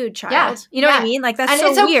unhealthy food, child? You know what I mean? Like that's And so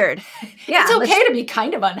it's weird. Yeah. It's okay to be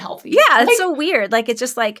kind of unhealthy. Yeah, it's so weird. Like it's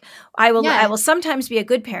just like I Yeah. will sometimes be a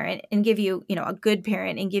good parent and give you, a good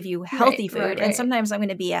parent and give you healthy food. And sometimes I'm going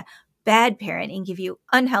to be a bad parent and give you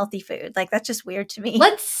unhealthy food. Like that's just weird to me.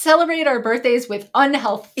 Let's celebrate our birthdays with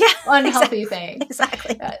unhealthy things.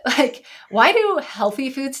 Exactly. Like, why do healthy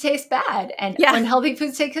foods taste bad and unhealthy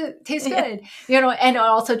foods taste good? And it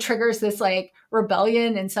also triggers this like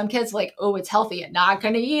rebellion in some kids, like, oh, it's healthy and not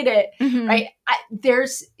going to eat it, Mm-hmm. right?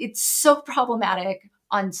 It's so problematic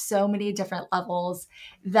on so many different levels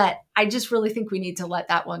that I just really think we need to let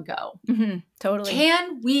that one go. Mm-hmm. Totally.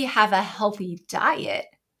 Can we have a healthy diet?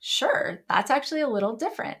 Sure, that's actually a little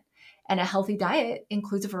different. And a healthy diet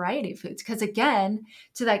includes a variety of foods. Because again,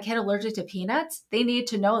 to that kid allergic to peanuts, they need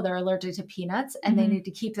to know they're allergic to peanuts and they need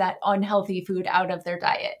to keep that unhealthy food out of their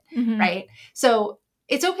diet, right? So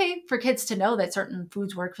it's okay for kids to know that certain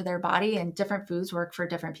foods work for their body and different foods work for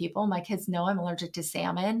different people. My kids know I'm allergic to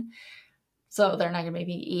salmon, so they're not going to make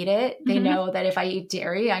me eat it. They know that if I eat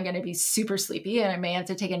dairy, I'm going to be super sleepy and I may have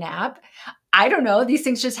to take a nap. I don't know. These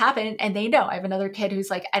things just happen and they know. I have another kid who's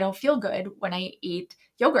like, I don't feel good when I eat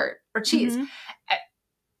yogurt or cheese.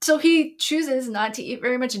 So he chooses not to eat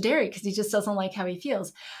very much dairy because he just doesn't like how he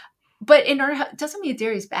feels. But it doesn't mean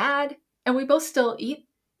dairy is bad. And we both still eat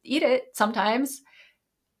it sometimes.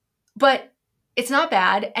 But it's not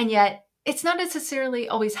bad. And yet it's not necessarily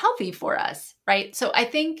always healthy for us, right? So I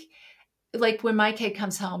think like when my kid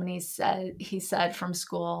comes home and he said from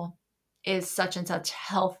school, is such and such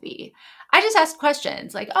healthy? I just asked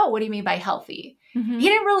questions like, oh, what do you mean by healthy? He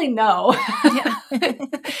didn't really know. Right? He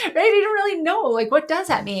didn't really know, like, what does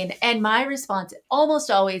that mean? And my response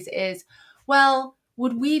almost always is, well,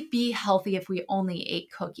 would we be healthy if we only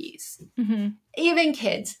ate cookies? Even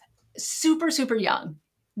kids, super, super young,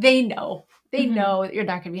 they know that you're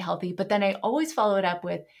not going to be healthy. But then I always follow it up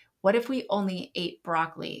with, what if we only ate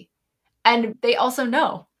broccoli? And they also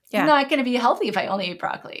know it's not going to be healthy if I only eat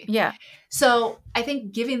broccoli. Yeah. So I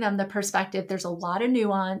think giving them the perspective, there's a lot of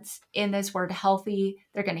nuance in this word healthy.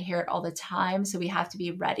 They're going to hear it all the time. So we have to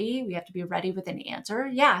be ready. We have to be ready with an answer.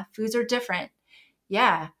 Yeah, foods are different.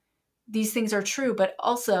 Yeah, these things are true. But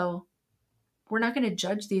also, we're not going to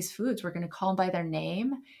judge these foods. We're going to call them by their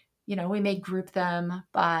name. We may group them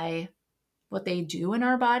by what they do in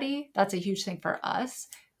our body. That's a huge thing for us.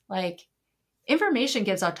 Like, information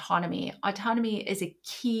gives autonomy. Autonomy is a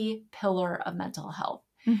key pillar of mental health.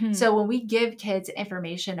 So when we give kids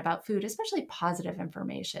information about food, especially positive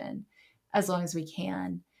information, as long as we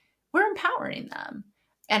can, we're empowering them.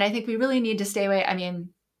 And I think we really need to stay away. I mean,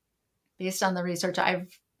 based on the research I've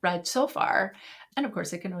read so far, and of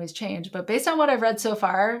course it can always change, but based on what I've read so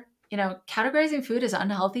far, categorizing food as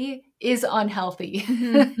unhealthy is unhealthy.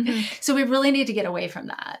 So we really need to get away from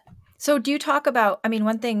that. So do you talk about,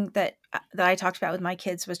 one thing that I talked about with my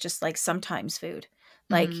kids was just like sometimes food,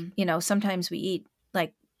 like, sometimes we eat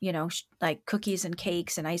like, like cookies and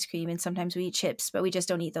cakes and ice cream, and sometimes we eat chips, but we just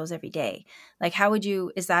don't eat those every day. Like,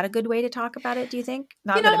 is that a good way to talk about it? Do you think?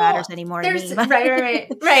 Not that it matters anymore to me.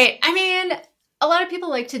 Right. I mean, a lot of people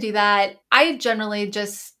like to do that. I generally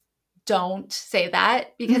just don't say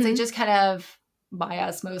that because I just kind of by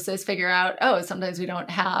osmosis figure out, oh, sometimes we don't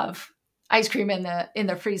have ice cream in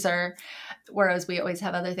the freezer, whereas we always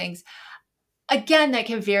have other things. Again, that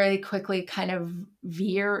can very quickly kind of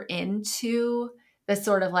veer into the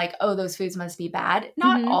sort of like, oh, those foods must be bad.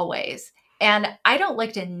 Not always. And I don't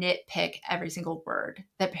like to nitpick every single word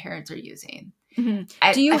that parents are using. Do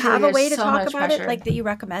I you feel like have a way there's to so talk much about it, pressure. like that you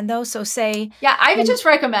recommend though? So say, Yeah, I would just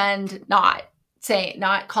recommend not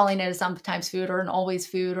calling it a sometimes food or an always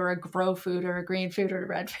food or a grow food or a green food or a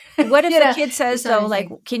red food. what if You the know, kid says there's so though, many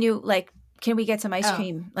like, things. can we get some ice Oh,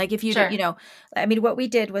 cream? Like if you sure. you know, I mean, what we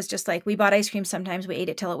did was just like we bought ice cream sometimes, we ate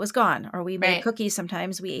it till it was gone, or we made Right. cookies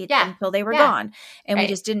sometimes, we ate Yeah. them till they were Yeah. gone, and we Right.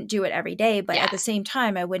 just didn't do it every day. But Yeah. at the same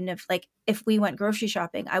time, I wouldn't have, like, if we went grocery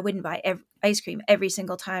shopping, I wouldn't buy ice cream every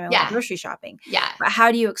single time I went Yeah. grocery shopping. Yeah. But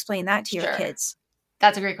how do you explain that to your Sure. kids?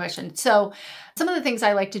 That's a great question. So some of the things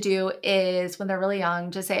I like to do is when they're really young,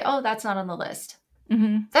 just say, oh, that's not on the list.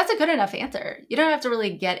 That's a good enough answer. You don't have to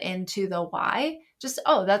really get into the why. Just,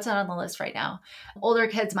 oh, that's not on the list right now. Older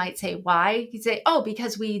kids might say, why? You say, oh,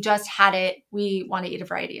 because we just had it. We want to eat a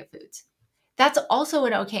variety of foods. That's also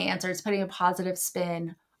an okay answer. It's putting a positive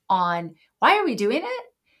spin on why are we doing it?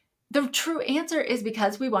 The true answer is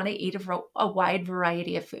because we want to eat a wide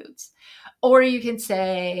variety of foods. Or you can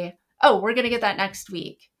say, oh, we're going to get that next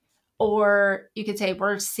week. Or you could say,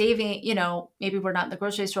 we're saving, maybe we're not in the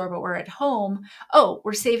grocery store, but we're at home. Oh,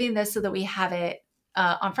 we're saving this so that we have it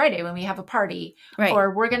on Friday when we have a party. Right. Or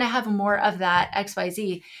we're going to have more of that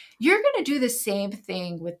XYZ. You're going to do the same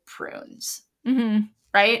thing with prunes,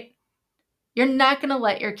 right? You're not going to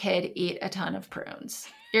let your kid eat a ton of prunes.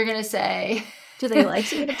 You're going to say, do they like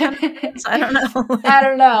to eat a ton of prunes? I don't know. I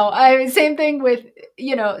don't know. I mean, same thing with,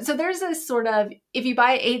 so there's this sort of, if you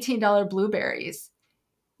buy $18 blueberries,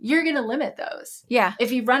 you're going to limit those. Yeah.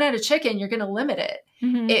 If you run out of chicken, you're going to limit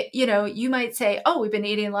it. You might say, oh, we've been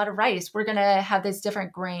eating a lot of rice. We're going to have this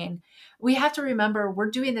different grain. We have to remember we're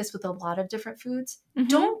doing this with a lot of different foods.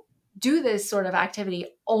 Don't do this sort of activity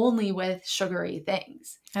only with sugary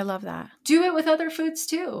things. I love that. Do it with other foods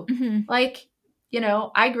too. Like,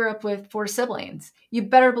 I grew up with 4 siblings. You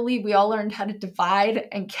better believe we all learned how to divide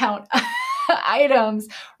and count items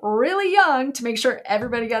really young to make sure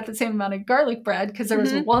everybody got the same amount of garlic bread because there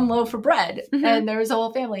was one loaf of bread and there was a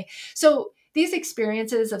whole family. So these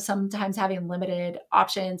experiences of sometimes having limited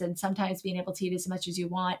options and sometimes being able to eat as much as you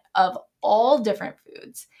want of all different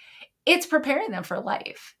foods, it's preparing them for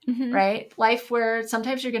life, right? Life where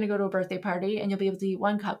sometimes you're going to go to a birthday party and you'll be able to eat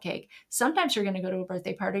 1 cupcake. Sometimes you're going to go to a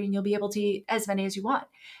birthday party and you'll be able to eat as many as you want.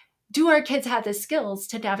 Do our kids have the skills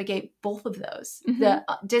to navigate both of those? The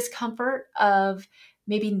discomfort of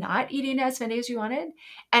maybe not eating as many as you wanted,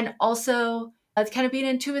 and also kind of being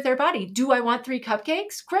in tune with their body. Do I want 3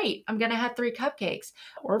 cupcakes? Great. I'm going to have 3 cupcakes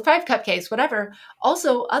or 5 cupcakes, whatever.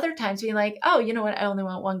 Also, other times being like, oh, you know what? I only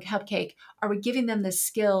want 1 cupcake. Are we giving them the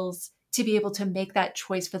skills to be able to make that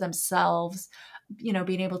choice for themselves?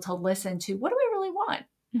 Being able to listen to, what do I really want?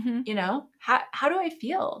 How do I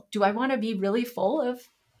feel? Do I want to be really full of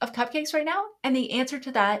cupcakes right now? And the answer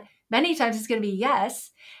to that many times is going to be yes.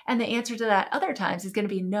 And the answer to that other times is going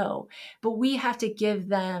to be no. But we have to give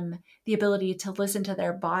them the ability to listen to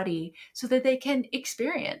their body so that they can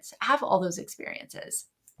have all those experiences.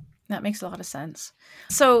 That makes a lot of sense.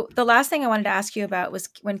 So the last thing I wanted to ask you about was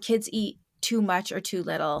when kids eat too much or too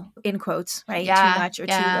little, in quotes, right? Yeah, too much or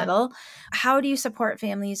too little. How do you support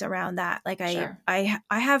families around that? Like I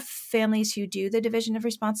have families who do the division of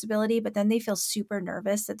responsibility, but then they feel super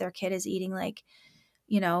nervous that their kid is eating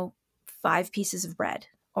 5 pieces of bread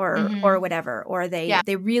or whatever, or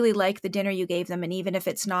they really like the dinner you gave them. And even if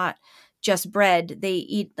it's not just bread, they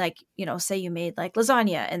eat say you made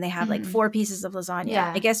lasagna and they have 4 pieces of lasagna.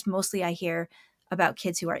 Yeah. I guess mostly I hear about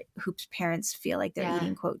kids whose parents feel like they're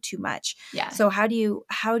eating quote too much. Yeah. So how do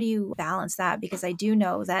you balance that? Because I do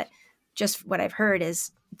know that just what I've heard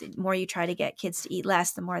is the more you try to get kids to eat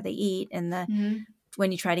less, the more they eat. And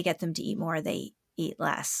when you try to get them to eat more, they eat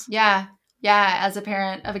less. Yeah. Yeah. As a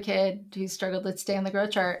parent of a kid who struggled to stay on the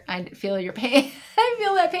growth chart, I feel your pain. I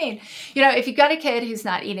feel that pain. If you've got a kid who's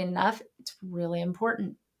not eating enough, it's really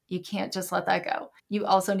important. You can't just let that go. You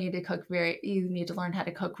also need to you need to learn how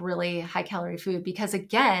to cook really high calorie food, because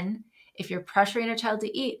again, if you're pressuring a child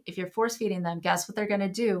to eat, if you're force feeding them, guess what they're going to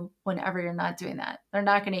do whenever you're not doing that? They're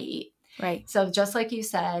not going to eat. Right. So just like you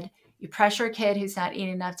said, you pressure a kid who's not eating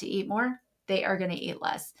enough to eat more, they are going to eat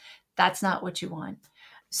less. That's not what you want.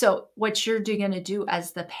 So what you're going to do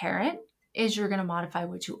as the parent is you're going to modify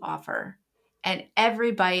what you offer. And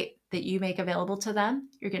every bite that you make available to them,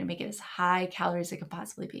 you're going to make it as high calories as it can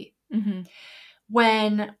possibly be.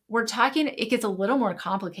 When we're talking, it gets a little more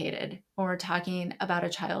complicated when we're talking about a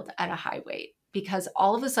child at a high weight, because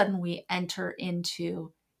all of a sudden we enter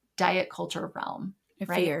into diet culture realm,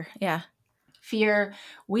 right? Fear. Yeah. Fear.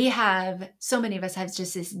 So many of us have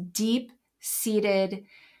just this deep seated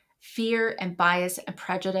fear and bias and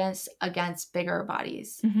prejudice against bigger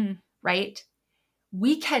bodies. right?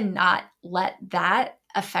 We cannot let that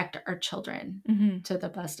affect our children to the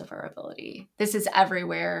best of our ability. This is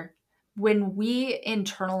everywhere. When we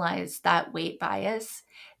internalize that weight bias,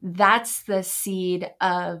 that's the seed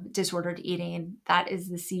of disordered eating. That is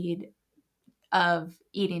the seed of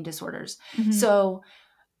eating disorders. So,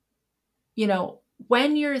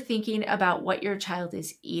 when you're thinking about what your child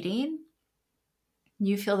is eating,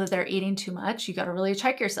 you feel that they're eating too much, you got to really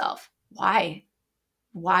check yourself. Why?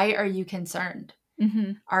 Why are you concerned?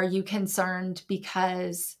 Are you concerned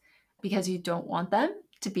because you don't want them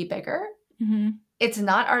to be bigger? It's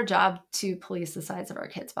not our job to police the size of our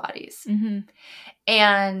kids' bodies.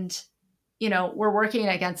 And, we're working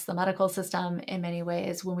against the medical system in many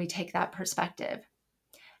ways when we take that perspective.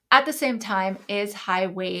 At the same time,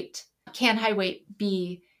 can high weight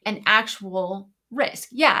be an actual risk?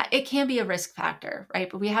 Yeah, it can be a risk factor, right?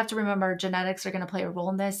 But we have to remember genetics are going to play a role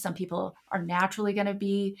in this. Some people are naturally going to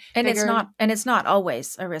be bigger. It's not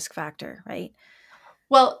always a risk factor, right?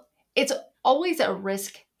 Well, it's always a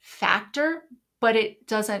risk factor, but it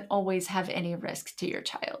doesn't always have any risk to your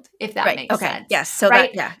child, if that makes sense. Yes. So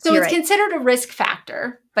right? So it's considered a risk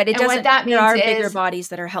factor. But it doesn't. What that means there are bigger bodies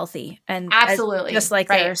that are healthy, and absolutely, just like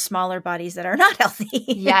there are smaller bodies that are not healthy.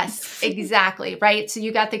 Yes, exactly. Right. So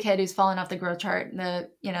you got the kid who's fallen off the growth chart, and the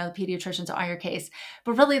pediatricians on your case,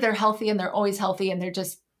 but really they're healthy and they're always healthy, and they're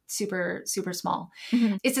just super, super small.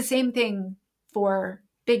 It's the same thing for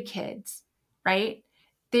big kids, right?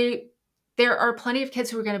 There are plenty of kids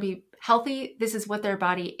who are going to be healthy. This is what their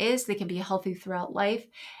body is. They can be healthy throughout life.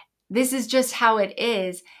 This is just how it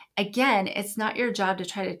is. Again, it's not your job to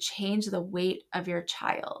try to change the weight of your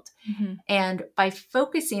child. And by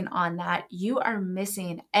focusing on that, you are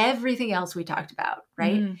missing everything else we talked about,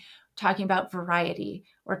 right? Talking about variety.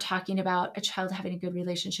 We're talking about a child having a good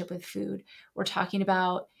relationship with food. We're talking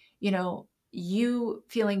about, you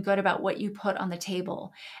feeling good about what you put on the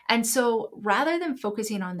table. And so rather than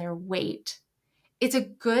focusing on their weight, it's a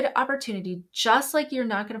good opportunity, just like you're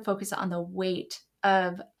not going to focus on the weight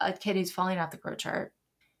of a kid who's falling off the growth chart.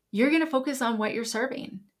 You're going to focus on what you're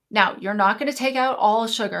serving. Now, you're not going to take out all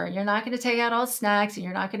sugar. You're not going to take out all snacks, and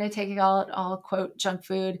you're not going to take out all quote junk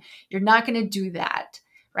food. You're not going to do that,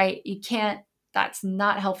 right? You can't. That's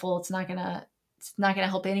not helpful. It's not going to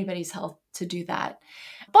help anybody's health to do that.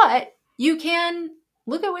 But you can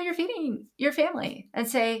look at what you're feeding your family and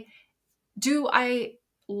say, do I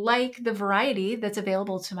like the variety that's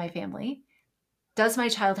available to my family? Does my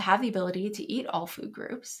child have the ability to eat all food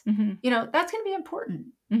groups? That's going to be important.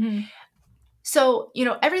 So,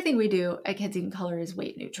 everything we do at Kids Eat in Color is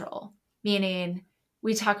weight neutral, meaning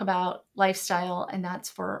we talk about lifestyle, and that's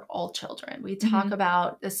for all children. We talk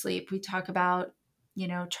about the sleep. We talk about,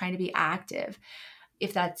 trying to be active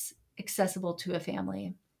if that's accessible to a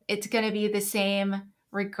family. It's going to be the same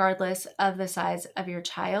regardless of the size of your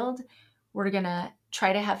child. We're going to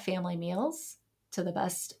try to have family meals to the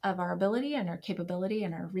best of our ability and our capability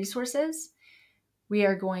and our resources. We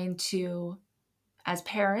are going to, as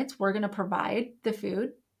parents, we're going to provide the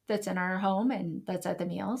food that's in our home and that's at the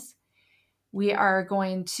meals. We are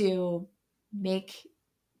going to make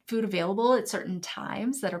food available at certain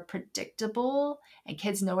times that are predictable, and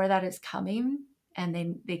kids know where that is coming,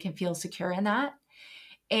 and they can feel secure in that.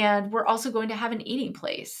 And we're also going to have an eating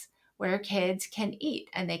place where kids can eat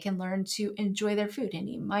and they can learn to enjoy their food and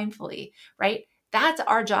eat mindfully, right? That's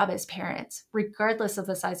our job as parents, regardless of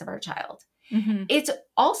the size of our child. It's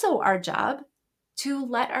also our job to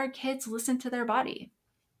let our kids listen to their body,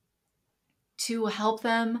 to help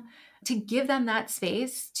them, to give them that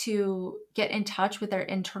space to get in touch with their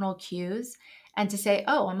internal cues and to say,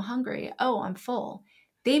 oh, I'm hungry. Oh, I'm full.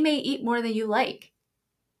 They may eat more than you like.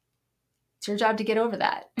 It's your job to get over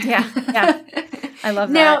that. Yeah. I love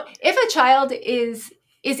that. Now, if a child is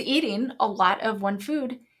eating a lot of one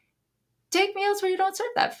food, take meals where you don't serve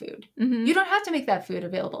that food. You don't have to make that food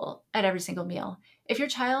available at every single meal. If your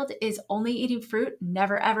child is only eating fruit,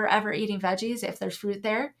 never, ever, ever eating veggies, if there's fruit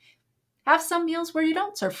there, have some meals where you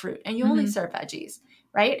don't serve fruit and you only serve veggies,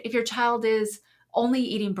 right? If your child is only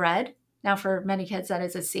eating bread, now for many kids that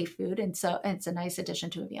is a safe food, and so it's a nice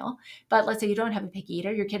addition to a meal. But let's say you don't have a picky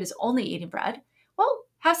eater, your kid is only eating bread. Well,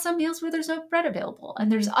 have some meals where there's no bread available,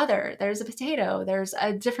 and there's a potato, there's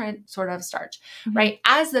a different sort of starch, right?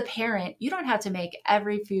 As the parent, you don't have to make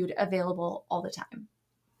every food available all the time.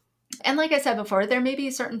 And like I said before, there may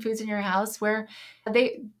be certain foods in your house where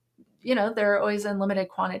they're always in limited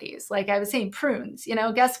quantities. Like I was saying, prunes,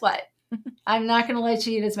 guess what? I'm not going to let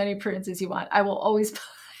you eat as many prunes as you want. I will always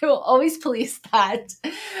police that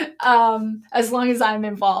as long as I'm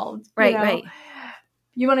involved. Right.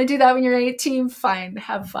 You want to do that when you're 18? Fine,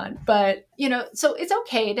 have fun. But, so it's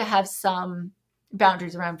okay to have some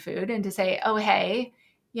boundaries around food and to say, oh, hey,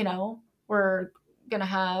 we're going to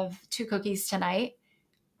have 2 cookies tonight.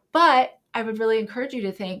 But I would really encourage you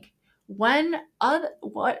to think,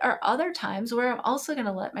 what are other times where I'm also going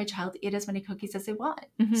to let my child eat as many cookies as they want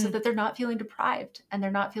so that they're not feeling deprived and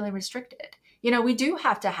they're not feeling restricted. We do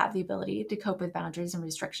have to have the ability to cope with boundaries and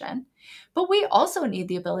restriction, but we also need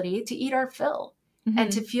the ability to eat our fill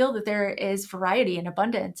and to feel that there is variety and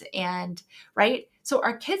abundance and right. So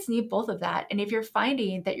our kids need both of that. And if you're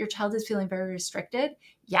finding that your child is feeling very restricted,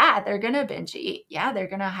 yeah, they're going to binge eat. Yeah, they're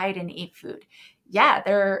going to hide and eat food. Yeah,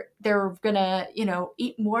 they're going to,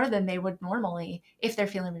 eat more than they would normally if they're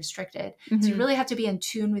feeling restricted. So you really have to be in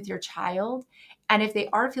tune with your child. And if they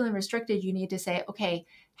are feeling restricted, you need to say, okay,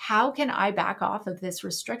 how can I back off of this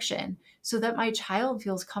restriction so that my child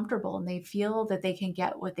feels comfortable and they feel that they can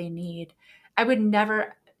get what they need? I would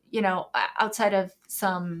never, outside of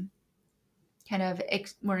some kind of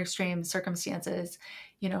more extreme circumstances,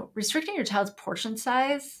 restricting your child's portion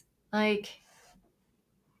size, well,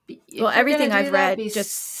 everything I've read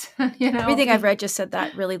I've read just said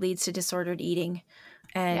that really leads to disordered eating.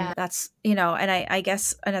 And that's, and I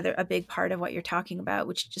guess a big part of what you're talking about,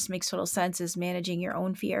 which just makes total sense, is managing your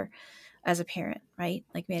own fear as a parent, right?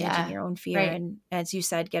 Like managing your own fear. Right. And as you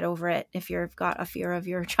said, get over it if you've got a fear of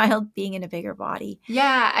your child being in a bigger body.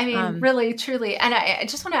 Yeah. I mean, really, truly. And I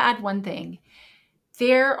just want to add one thing.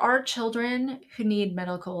 There are children who need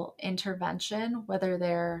medical intervention, whether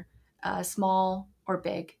they're small or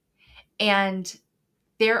big. And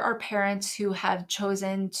there are parents who have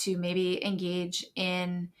chosen to maybe engage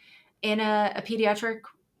in a pediatric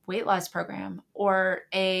weight loss program or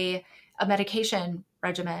a medication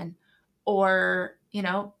regimen or,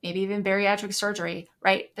 maybe even bariatric surgery,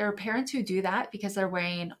 right? There are parents who do that because they're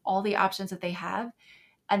weighing all the options that they have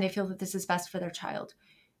and they feel that this is best for their child.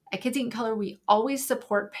 At Kids Eat in Color, we always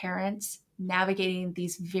support parents navigating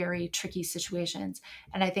these very tricky situations.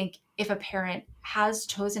 And I think if a parent has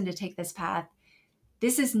chosen to take this path,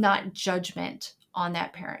 this is not judgment on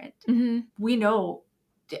that parent. We know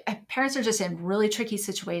parents are just in really tricky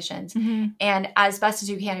situations. And as best as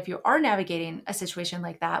you can, if you are navigating a situation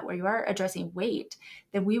like that, where you are addressing weight,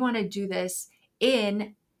 then we want to do this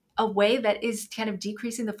in a way that is kind of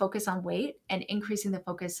decreasing the focus on weight and increasing the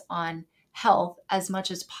focus on health as much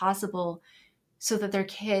as possible so that their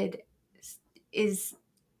kid is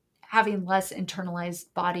having less internalized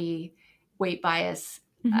body weight bias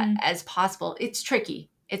as possible. It's tricky.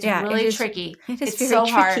 It's really tricky. It's so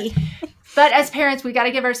hard. But as parents, we got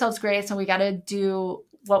to give ourselves grace and we got to do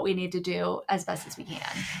what we need to do as best as we can.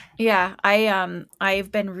 Yeah.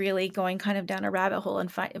 I've been really going kind of down a rabbit hole and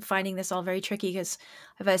finding this all very tricky because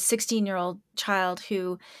I have a 16-year-old child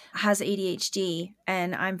who has ADHD,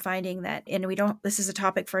 and I'm finding that, and this is a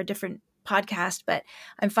topic for a different podcast, but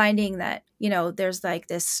I'm finding that, there's like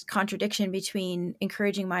this contradiction between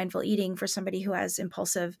encouraging mindful eating for somebody who has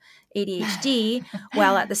impulsive ADHD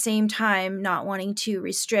while at the same time not wanting to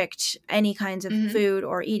restrict any kinds of food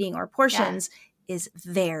or eating or portions is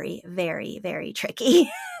very, very, very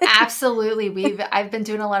tricky. Absolutely. I've been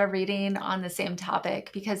doing a lot of reading on the same topic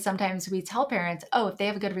because sometimes we tell parents, oh, if they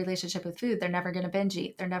have a good relationship with food, they're never going to binge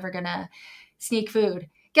eat. They're never going to sneak food.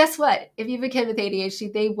 Guess what? If you have a kid with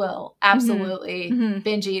ADHD, they will absolutely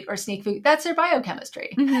binge eat or sneak food. That's their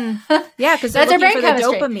biochemistry. Yeah, because they're looking for the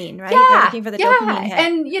dopamine, right? Yeah, they're looking for the dopamine hit.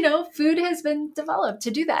 And, food has been developed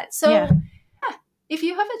to do that. So if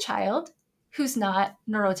you have a child who's not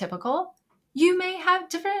neurotypical, you may have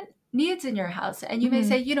different needs in your house. And you may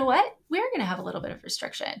say, you know what? We're going to have a little bit of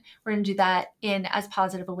restriction. We're going to do that in as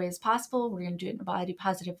positive a way as possible. We're going to do it in a body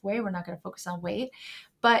positive way. We're not going to focus on weight.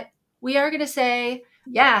 But we are going to say,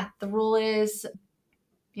 the rule is,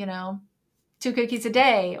 2 cookies a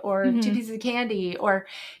day or 2 pieces of candy or,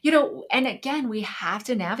 and again, we have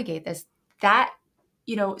to navigate this. That,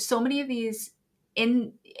 so many of these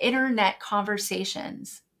internet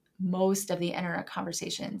conversations, most of the internet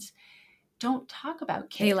conversations don't talk about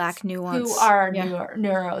kids. They lack nuance. Who are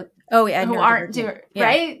neuro. Oh yeah, who aren't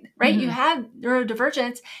right? You have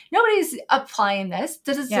neurodivergence. Nobody's applying this.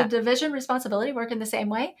 Does the division responsibility work in the same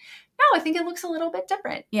way? No, I think it looks a little bit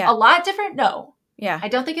different. Yeah, a lot different. No, yeah, I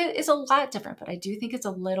don't think it is a lot different, but I do think it's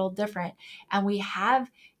a little different. And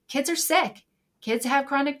kids are sick. Kids have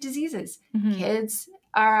chronic diseases. Kids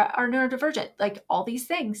are neurodivergent. Like all these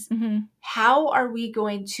things. How are we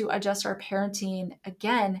going to adjust our parenting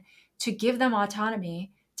again to give them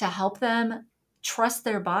autonomy, to help them trust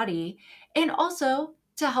their body, and also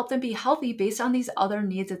to help them be healthy based on these other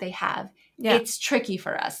needs that they have. Yeah. It's tricky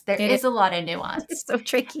for us. There is a lot of nuance. It's so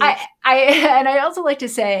tricky. I also like to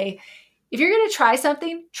say, if you're going to try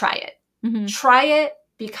something, try it. Mm-hmm. Try it,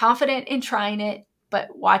 be confident in trying it,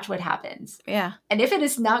 but watch what happens. Yeah. And if it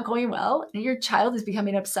is not going well and your child is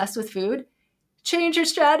becoming obsessed with food, change your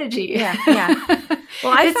strategy. Yeah. Yeah.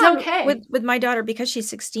 Well, I found okay. with my daughter, because she's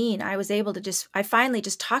 16, I was able to I finally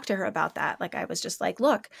just talked to her about that. Like, I was just like,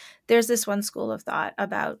 look, there's this one school of thought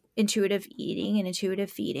about intuitive eating and intuitive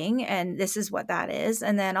feeding, and this is what that is.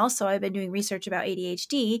 And then also I've been doing research about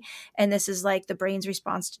ADHD, and this is like the brain's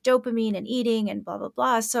response to dopamine and eating and blah, blah,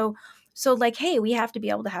 blah. So like, hey, we have to be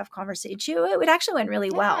able to have conversation. It actually went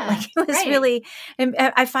really well. Like, it was really, and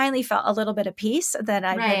I finally felt a little bit of peace that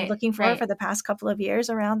I've been looking for the past couple of years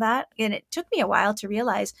around that. And it took me a while to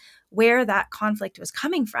realize where that conflict was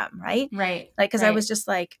coming from. Right. Right. Like, cause I was just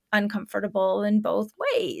like uncomfortable in both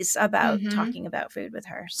ways about talking about food with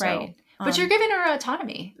her. So, but you're giving her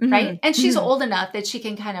autonomy, right? And she's old enough that she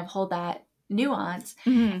can kind of hold that nuance.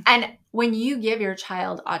 And when you give your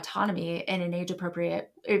child autonomy in an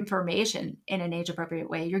age-appropriate information in an age-appropriate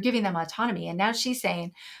way, you're giving them autonomy. And now she's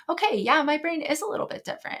saying, okay, yeah, my brain is a little bit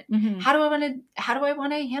different. How do I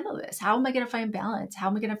want to handle this? How am I going to find balance? How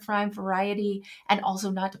am I going to find variety and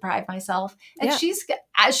also not deprive myself? And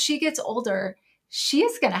as she gets older, she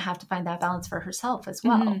is going to have to find that balance for herself as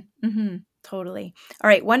well. Totally. All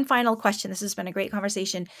right. One final question. This has been a great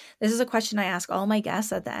conversation. This is a question I ask all my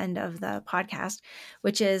guests at the end of the podcast,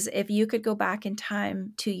 which is, if you could go back in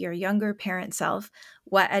time to your younger parent self,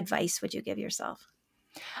 what advice would you give yourself?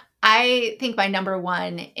 I think my number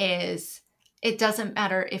one is, it doesn't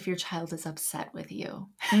matter if your child is upset with you.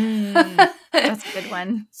 That's a good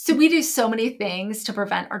one. So we do so many things to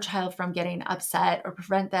prevent our child from getting upset or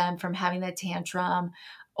prevent them from having a tantrum,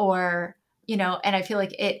 or and I feel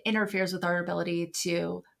like it interferes with our ability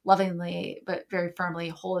to lovingly, but very firmly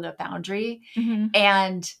hold a boundary.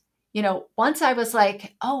 And, once I was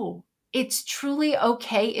like, oh, it's truly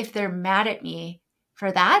okay if they're mad at me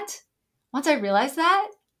for that. Once I realized that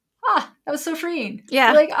was so freeing.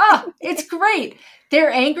 Yeah. Like, it's great.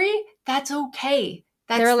 They're angry. That's okay.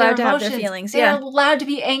 They're allowed to have their feelings. They're allowed to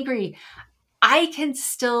be angry. I can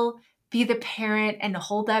still be the parent and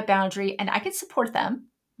hold that boundary, and I can support them.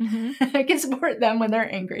 I can support them when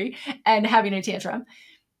they're angry and having a tantrum,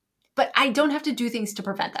 but I don't have to do things to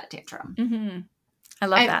prevent that tantrum. I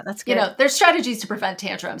love that. That's good. There's strategies to prevent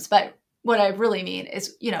tantrums, but what I really mean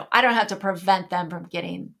is, I don't have to prevent them from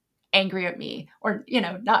getting angry at me or,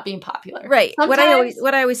 not being popular. Right. Sometimes,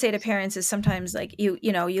 what I always say to parents is, sometimes like you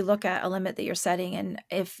look at a limit that you're setting, and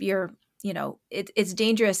if you're, it's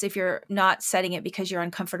dangerous if you're not setting it because you're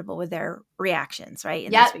uncomfortable with their reactions, right?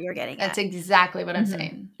 And that's what you're getting at. That's exactly what I'm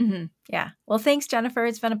saying. Yeah. Well, thanks, Jennifer.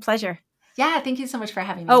 It's been a pleasure. Yeah. Thank you so much for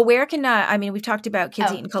having me. Oh, where can, we've talked about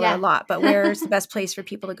Kids Eat in Color a lot, but where's the best place for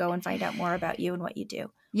people to go and find out more about you and what you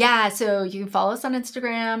do? Yeah. So you can follow us on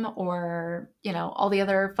Instagram or, all the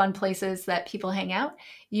other fun places that people hang out.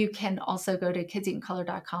 You can also go to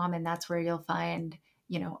kidseatincolor.com, and that's where you'll find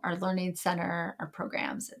our learning center, our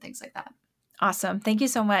programs, and things like that. Awesome. Thank you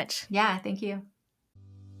so much. Yeah, thank you.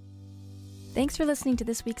 Thanks for listening to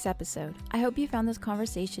this week's episode. I hope you found this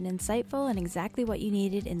conversation insightful and exactly what you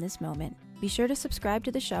needed in this moment. Be sure to subscribe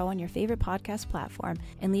to the show on your favorite podcast platform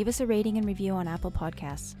and leave us a rating and review on Apple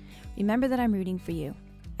Podcasts. Remember that I'm rooting for you.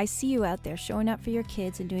 I see you out there showing up for your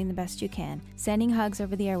kids and doing the best you can. Sending hugs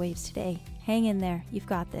over the airwaves today. Hang in there. You've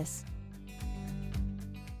got this.